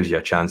 gives you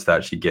a chance to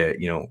actually get,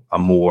 a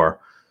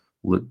more,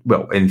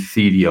 well, in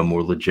theory, a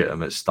more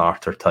legitimate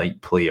starter type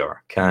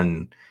player.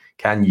 Can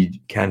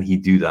he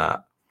do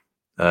that?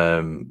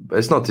 But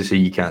it's not to say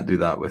you can't do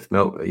that with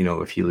Milton.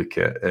 If you look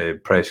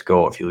at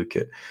Prescott, if you look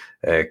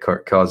at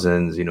Kirk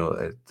Cousins,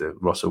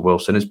 Russell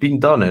Wilson, it's been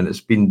done, and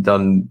it's been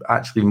done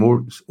actually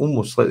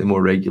almost slightly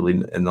more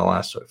regularly in the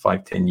last sort of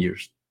 5-10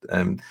 years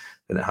than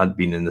it had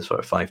been in the sort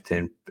of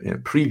 5-10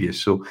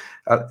 previous. So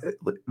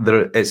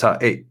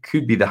it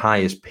could be the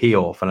highest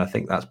payoff, and I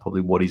think that's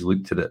probably what he's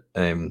looked at it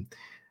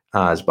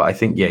as. But I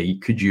think, yeah,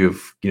 could you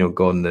have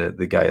gone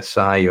the guy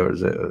Asai, or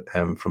is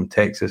it from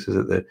Texas? Is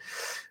it the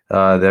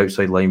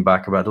outside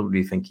linebacker? But I don't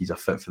really think he's a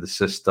fit for the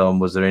system.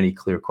 Was there any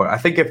clear cut? I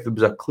think if there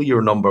was a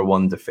clear number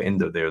 1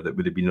 defender there that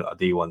would have been a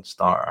day 1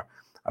 starter,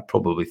 I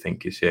probably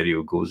think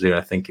Caserio goes there.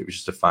 I think it was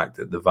just the fact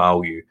that the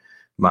value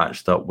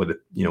matched up with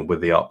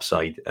with the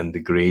upside and the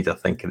grade, I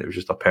think, and it was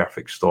just a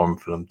perfect storm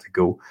for him to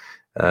go.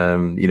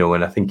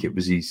 And I think it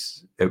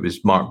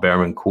was Mark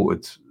Berman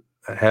quoted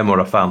him or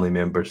a family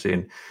member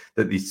saying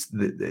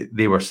that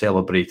they were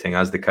celebrating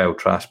as the Kyle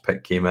Trask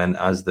pick came in,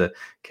 as the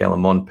Kellen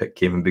Mond pick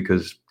came in,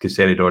 because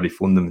Caserio had already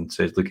phoned them and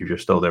said, look, if you're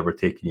still there, we're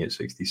taking you at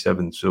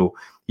 67. So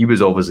he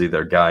was obviously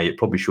their guy. It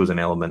probably shows an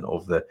element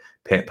of the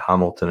Pep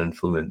Hamilton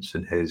influence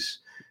and his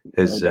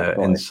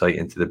insight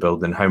into the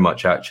building, how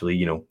much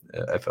actually,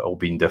 if it all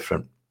been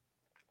different,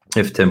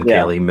 if Tim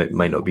Kelly might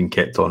not have been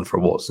kept on for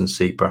Watson's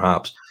sake,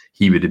 perhaps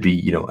he would have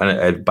been,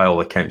 and by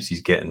all accounts,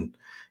 he's getting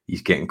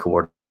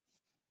coordinator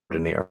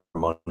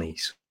money,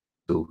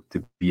 so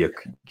to be a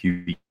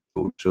QB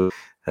coach. So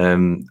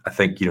I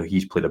think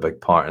he's played a big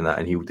part in that,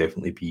 and he'll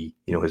definitely be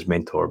his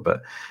mentor.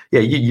 But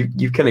yeah,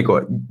 you've kind of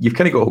got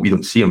hope you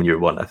don't see him year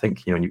 1. I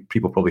think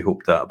people probably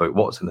hoped that about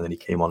Watson, and then he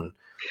came on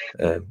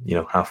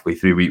halfway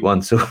through week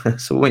 1. So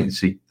wait and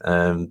see.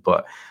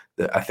 But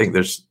I think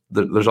there's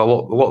a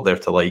lot there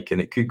to like,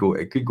 and it could go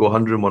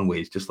 101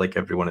 ways, just like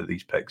every one of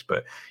these picks.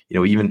 But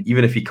even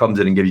if he comes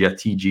in and gives you a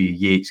TJ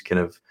Yates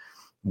kind of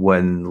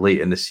win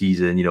late in the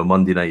season,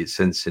 Monday night at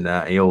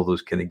Cincinnati, all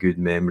those kind of good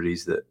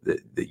memories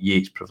that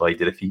Yates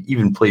provided, if he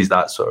even plays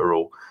that sort of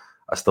role,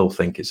 I still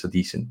think it's a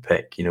decent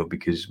pick,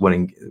 because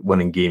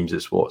winning games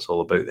is what it's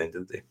all about at the end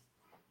of the day.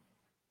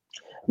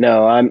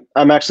 No,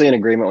 I'm actually in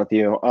agreement with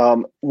you.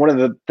 One of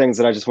the things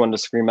that I just wanted to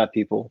scream at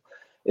people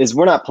is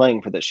we're not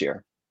playing for this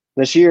year.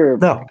 This year,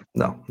 no.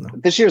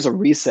 This year is a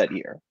reset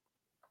year.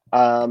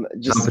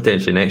 Just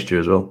potentially next year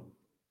as well.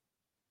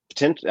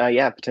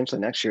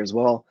 Potentially next year as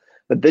well.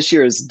 But this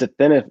year is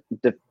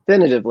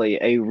definitively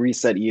a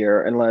reset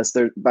year, unless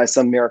by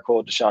some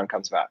miracle Deshaun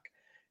comes back.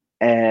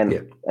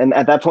 And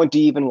at that point, do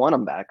you even want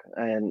him back?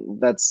 And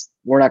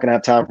we're not going to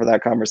have time for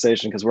that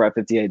conversation because we're at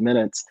 58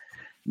 minutes.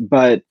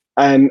 But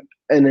I'm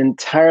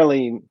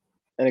entirely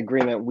in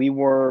agreement.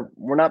 We're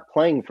not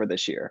playing for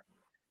this year.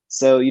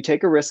 So you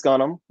take a risk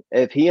on him.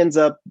 If he ends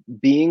up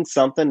being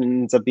something,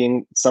 and ends up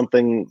being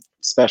something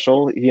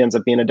special, he ends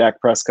up being a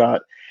Dak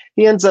Prescott,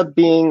 he ends up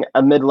being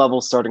a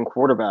mid-level starting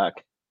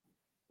quarterback,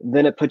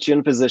 then it puts you in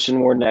a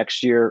position where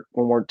next year,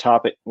 when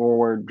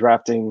we're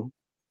drafting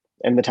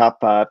in the top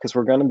 5, because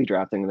we're going to be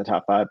drafting in the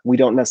top 5, we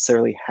don't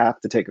necessarily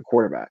have to take a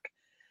quarterback,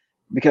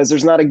 because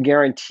there's not a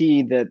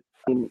guarantee that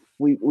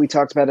we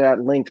talked about it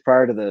at length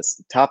prior to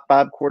this. Top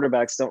 5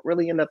 quarterbacks don't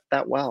really end up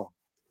that well.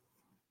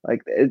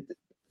 Like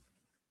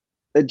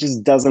it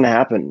just doesn't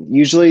happen.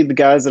 Usually the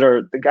guys that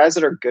are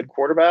good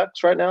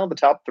quarterbacks right now, the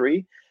top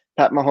 3,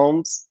 Pat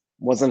Mahomes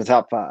wasn't a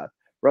top 5.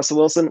 Russell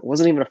Wilson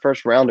wasn't even a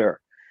first rounder.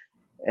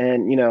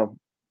 And,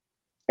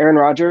 Aaron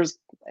Rodgers,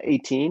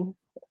 18,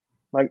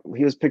 like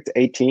he was picked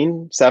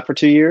 18, sat for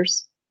 2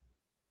 years.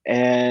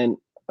 And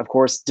of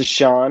course,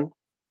 Deshaun,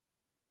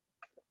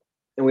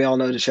 and we all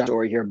know Deshaun's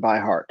story here by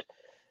heart.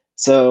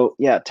 So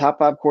yeah, top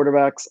 5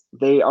 quarterbacks,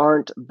 they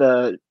aren't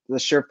the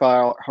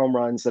surefire home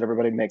runs that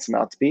everybody makes them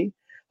out to be.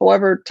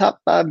 However,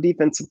 top 5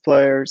 defensive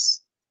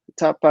players,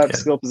 top 5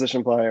 skill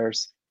position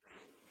players,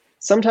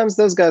 sometimes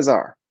those guys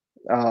are.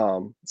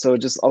 So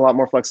just a lot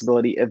more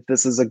flexibility if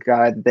this is a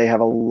guy that they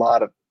have a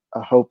lot of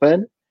hope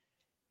in.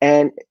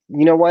 And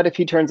you know what? If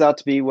he turns out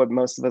to be what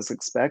most of us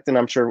expect, and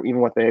I'm sure even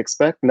what they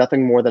expect,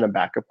 nothing more than a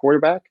backup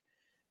quarterback,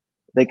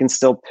 they can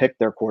still pick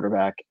their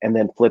quarterback and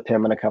then flip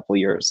him in a couple of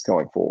years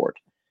going forward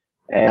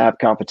and have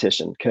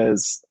competition,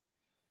 because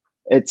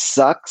it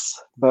sucks,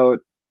 but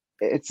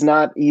it's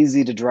not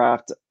easy to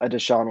draft a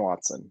Deshaun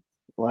Watson.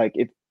 Like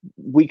if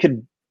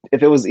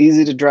it was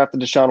easy to draft a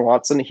Deshaun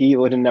Watson, he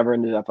would have never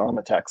ended up on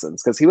the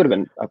Texans, because he would have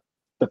been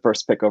the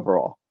first pick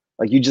overall.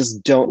 Like, you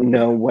just don't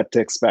know what to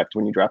expect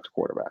when you draft a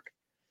quarterback.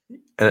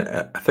 And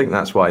I think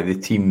that's why the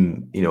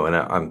team, and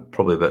I'm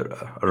probably a bit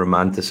a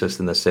romanticist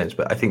in this sense,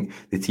 but I think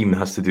the team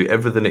has to do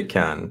everything it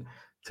can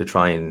to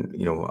try and,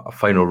 a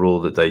final roll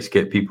of the dice,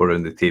 get people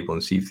around the table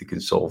and see if they can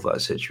solve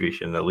that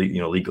situation.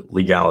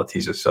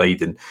 Legalities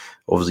aside, and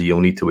obviously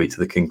you'll need to wait to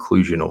the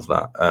conclusion of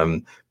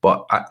that.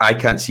 But I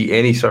can't see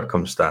any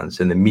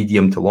circumstance in the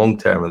medium to long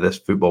term of this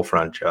football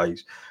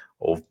franchise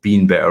of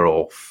being better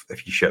off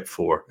if you ship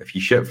four. If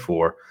you ship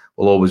four,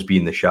 will always be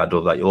in the shadow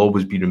of that. You'll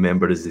always be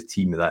remembered as the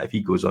team that, if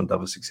he goes on to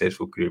have a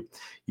successful career,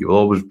 you will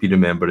always be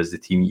remembered as the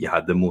team you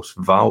had the most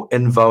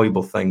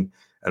invaluable thing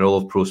in all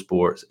of pro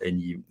sports,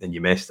 and you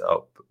messed it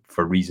up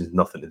for reasons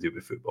nothing to do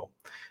with football.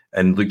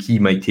 And look, he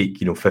might take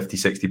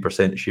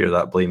 50-60% share of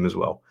that blame as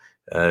well,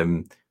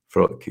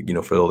 for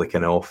all the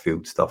kind of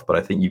off-field stuff. But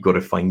I think you've got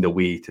to find a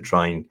way to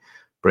try and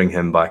bring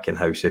him back in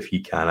house if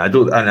you can.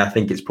 I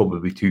think it's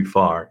probably too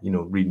far,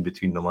 reading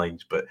between the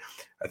lines, but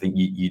I think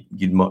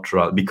you'd much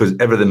rather, because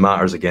everything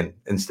matters again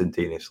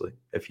instantaneously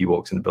if he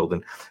walks in the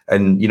building,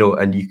 and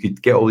you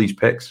could get all these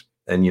picks,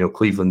 and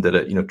Cleveland did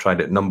it,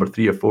 tried it number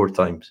 3 or 4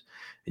 times,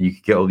 and you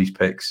could get all these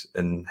picks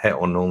and hit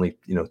on only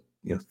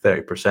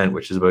 30%,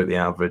 which is about the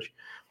average.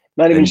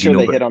 Not even sure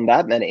they hit on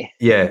that many.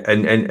 Yeah,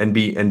 and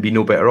be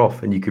no better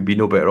off, and you could be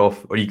no better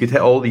off, or you could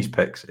hit all these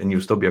picks and you'll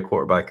still be a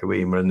quarterback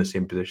away, and we're in the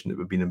same position that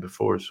we've been in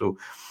before. So,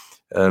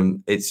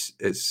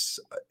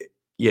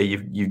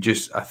 you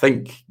just, I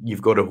think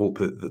you've got to hope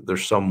that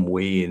there's some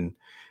way in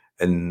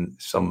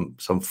some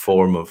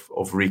form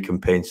of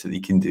recompense that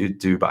they can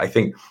do. But I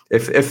think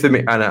if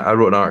and I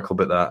wrote an article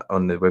about that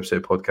on the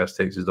website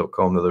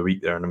podcasttexas.com the other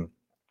week there, and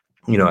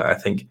I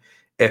think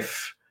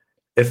if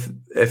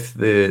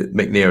the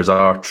McNairs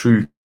are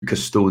true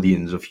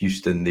custodians of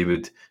Houston, they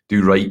would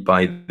do right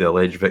by the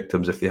alleged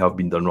victims. If they have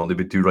been done wrong, they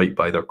would do right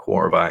by their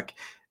quarterback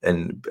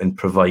and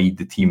provide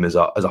the team as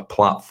a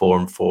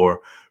platform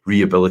for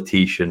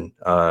rehabilitation,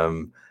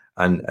 and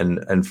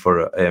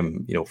for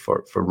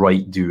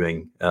right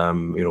doing,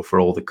 for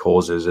all the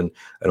causes and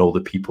all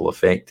the people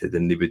affected,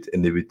 and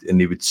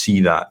they would see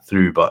that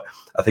through. But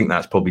I think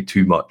that's probably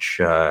too much.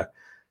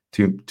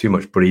 Too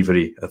much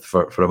bravery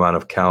for a man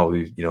of Cal,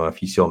 who,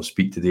 if you saw him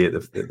speak today at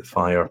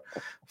the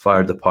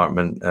fire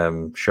department,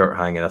 shirt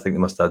hanging, I think they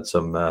must have had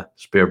some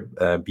spare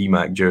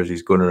BMAC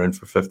jerseys going around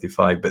for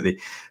 55.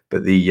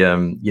 But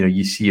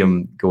you see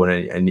him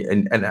going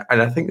in, and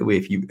I think the way,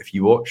 if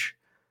you watch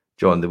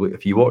John,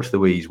 if you watch the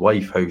way his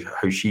wife,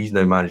 how she's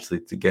now managed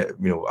to get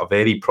a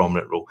very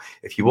prominent role.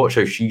 If you watch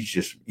how she's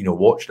just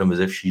watching him as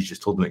if she's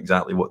just told him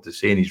exactly what to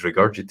say, and he's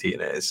regurgitating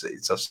it.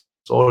 It's a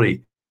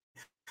sorry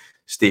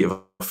state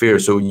of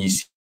affairs. So when you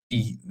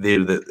see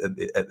there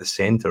that at the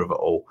centre of it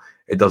all,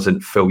 it doesn't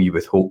fill you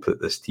with hope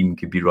that this team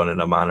could be run in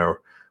a manner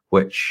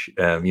which,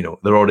 they're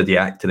already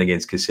acting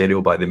against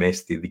Caserio by the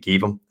mess they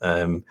gave him.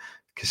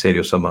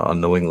 Caserio somewhat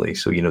unknowingly.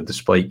 So,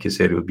 despite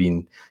Caserio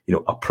being,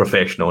 a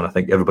professional, and I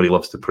think everybody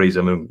loves to praise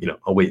him, and,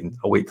 I'll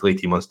wait till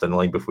 18 months down the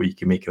line before you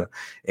can make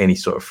any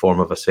sort of form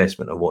of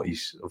assessment of what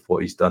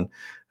he's done,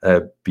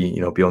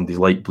 beyond his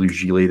light blue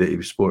gilet that he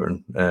was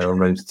sporting on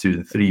rounds 2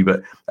 and 3.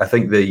 But I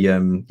think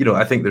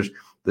I think there's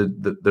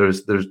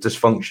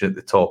dysfunction at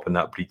the top, and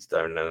that breeds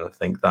down, and I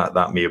think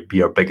that may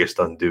be our biggest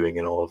undoing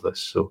in all of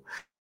this. So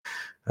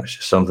that's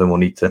just something you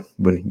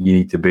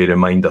need to bear in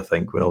mind, I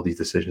think, when all these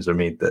decisions are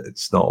made, that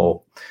it's not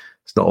all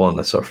on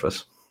the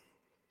surface.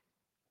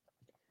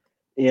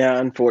 Yeah,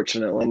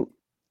 unfortunately.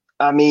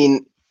 I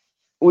mean,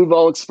 we've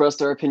all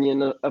expressed our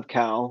opinion of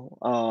Cal.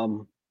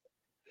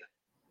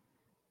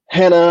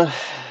 Hannah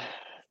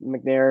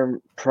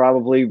McNair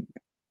probably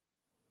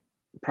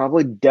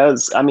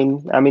does. I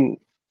mean,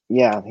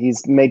 yeah,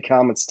 he's made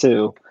comments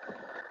too,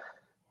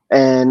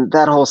 and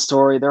that whole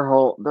story, their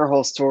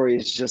whole story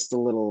is just a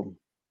little.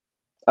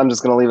 I'm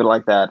just going to leave it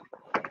like that.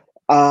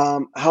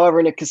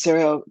 However, Nick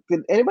Caserio,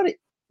 did anybody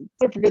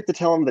forget to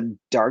tell him that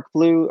dark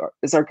blue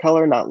is our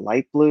color, not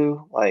light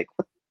blue? Like,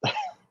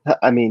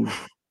 I mean,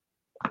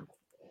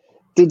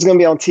 dude's going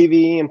to be on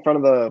TV in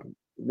front of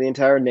the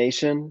entire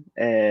nation,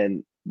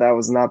 and that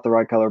was not the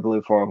right color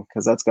blue for him,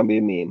 because that's going to be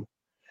a meme.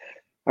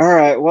 All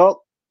right.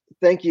 Well,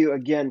 thank you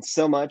again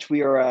so much.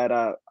 We are at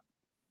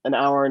an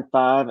hour and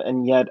 5,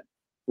 and yet,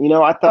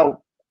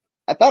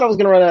 I thought I was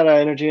going to run out of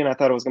energy, and I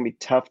thought it was going to be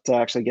tough to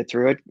actually get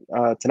through it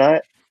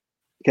tonight,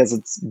 because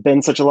it's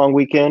been such a long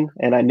weekend,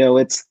 and I know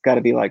it's got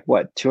to be like,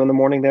 what, 2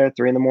 a.m. there,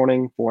 3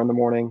 a.m, 4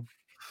 a.m.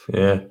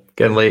 Yeah,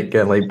 getting late.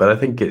 But I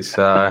think it's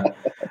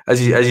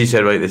as you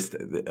said right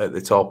at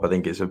the top. I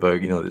think it's about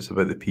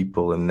the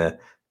people and the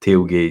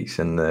tailgates,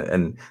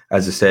 and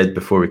as I said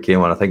before we came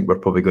on, I think we're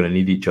probably going to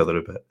need each other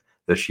a bit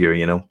this year.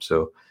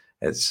 So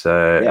It's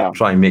Yeah.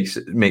 try and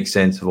make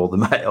sense of all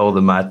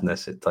the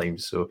madness at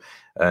times. So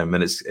and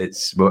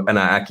and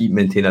I keep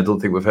maintaining I don't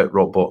think we've hit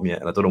rock bottom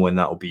yet, and I don't know when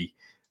that'll be.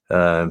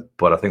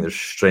 But I think there's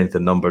strength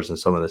in numbers and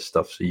some of this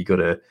stuff. So you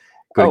gotta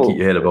keep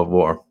your head above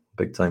water,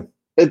 big time.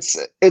 It's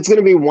going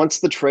to be once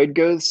the trade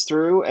goes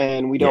through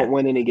and we don't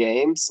win any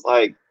games.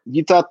 Like,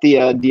 you thought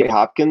the D.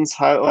 Hopkins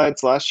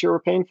highlights last year were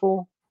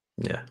painful.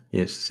 Yeah,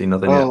 yes, see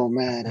nothing yet.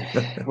 Man,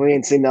 we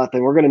ain't seen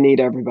nothing. We're going to need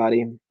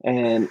everybody.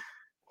 And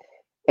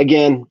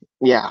again,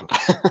 yeah.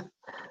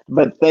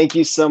 But thank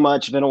you so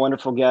much. Been a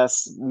wonderful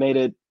guest.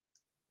 Made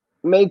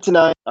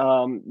tonight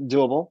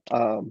doable.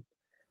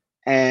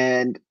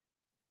 And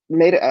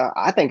made it,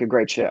 I think, a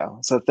great show.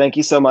 So thank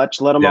you so much.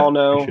 Let them all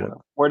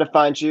know where to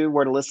find you,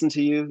 where to listen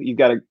to you. You've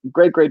got a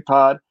great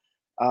pod.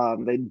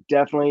 They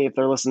definitely, if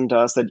they're listening to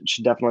us, they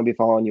should definitely be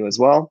following you as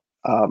well.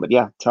 But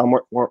yeah, tell them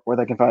where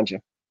they can find you.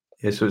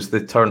 Yeah, so it's the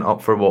Turn Up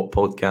for What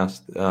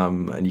podcast,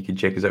 and you can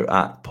check us out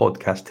at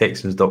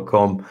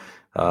podcasttexans.com.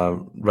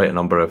 Write a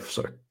number of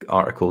sort of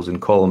articles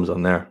and columns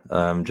on there,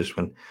 just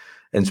when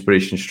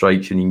inspiration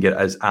strikes, and you can get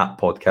us at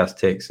Podcast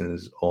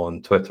Texans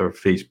on Twitter,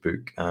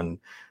 Facebook, and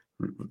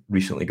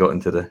recently got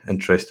into the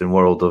interesting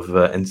world of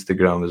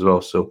Instagram as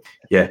well. So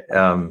yeah,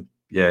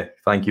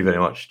 thank you very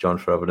much, John,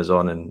 for having us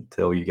on, and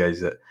to all you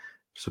guys that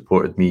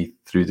supported me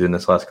through doing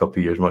this last couple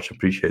of years, much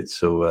appreciated.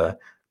 So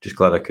just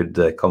glad I could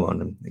come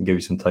on and give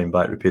you some time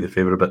back, repay the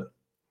favor a bit.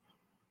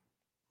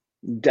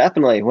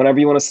 Definitely. Whenever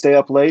you want to stay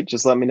up late,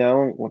 just let me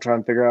know. We'll try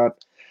and figure out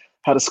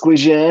how to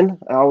squeeze you in.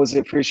 I always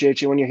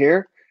appreciate you when you're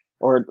here,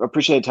 or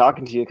appreciate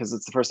talking to you because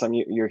it's the first time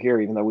you're here,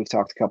 even though we've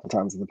talked a couple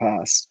times in the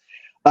past.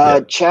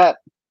 Chat,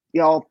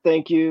 y'all,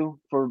 thank you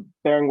for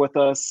bearing with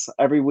us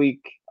every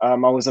week.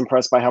 I'm always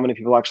impressed by how many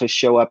people actually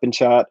show up in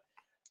chat.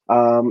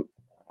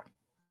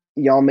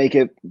 Y'all make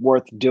it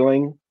worth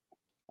doing.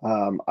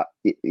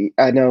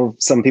 I know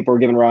some people were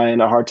giving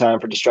Ryan a hard time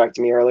for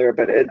distracting me earlier,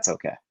 but it's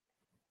okay.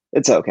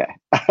 It's okay.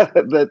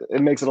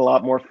 It makes it a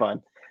lot more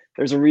fun.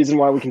 There's a reason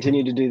why we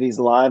continue to do these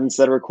live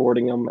instead of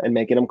recording them and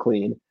making them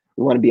clean.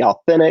 We want to be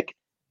authentic,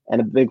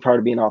 and a big part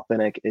of being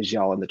authentic is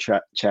y'all in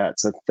the chat.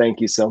 So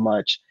thank you so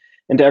much.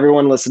 And to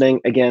everyone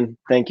listening, again,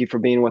 thank you for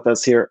being with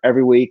us here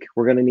every week.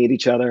 We're going to need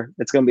each other.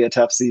 It's going to be a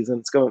tough season.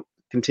 It's going to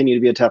continue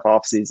to be a tough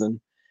off season.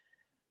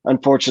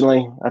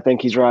 Unfortunately, I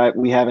think he's right.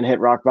 We haven't hit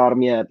rock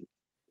bottom yet.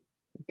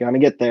 Gonna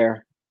get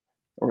there.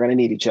 We're gonna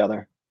need each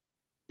other,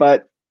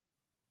 but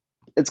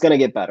it's gonna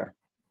get better.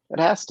 It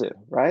has to,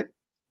 right?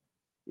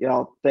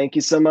 Y'all, thank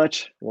you so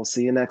much. We'll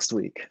see you next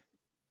week.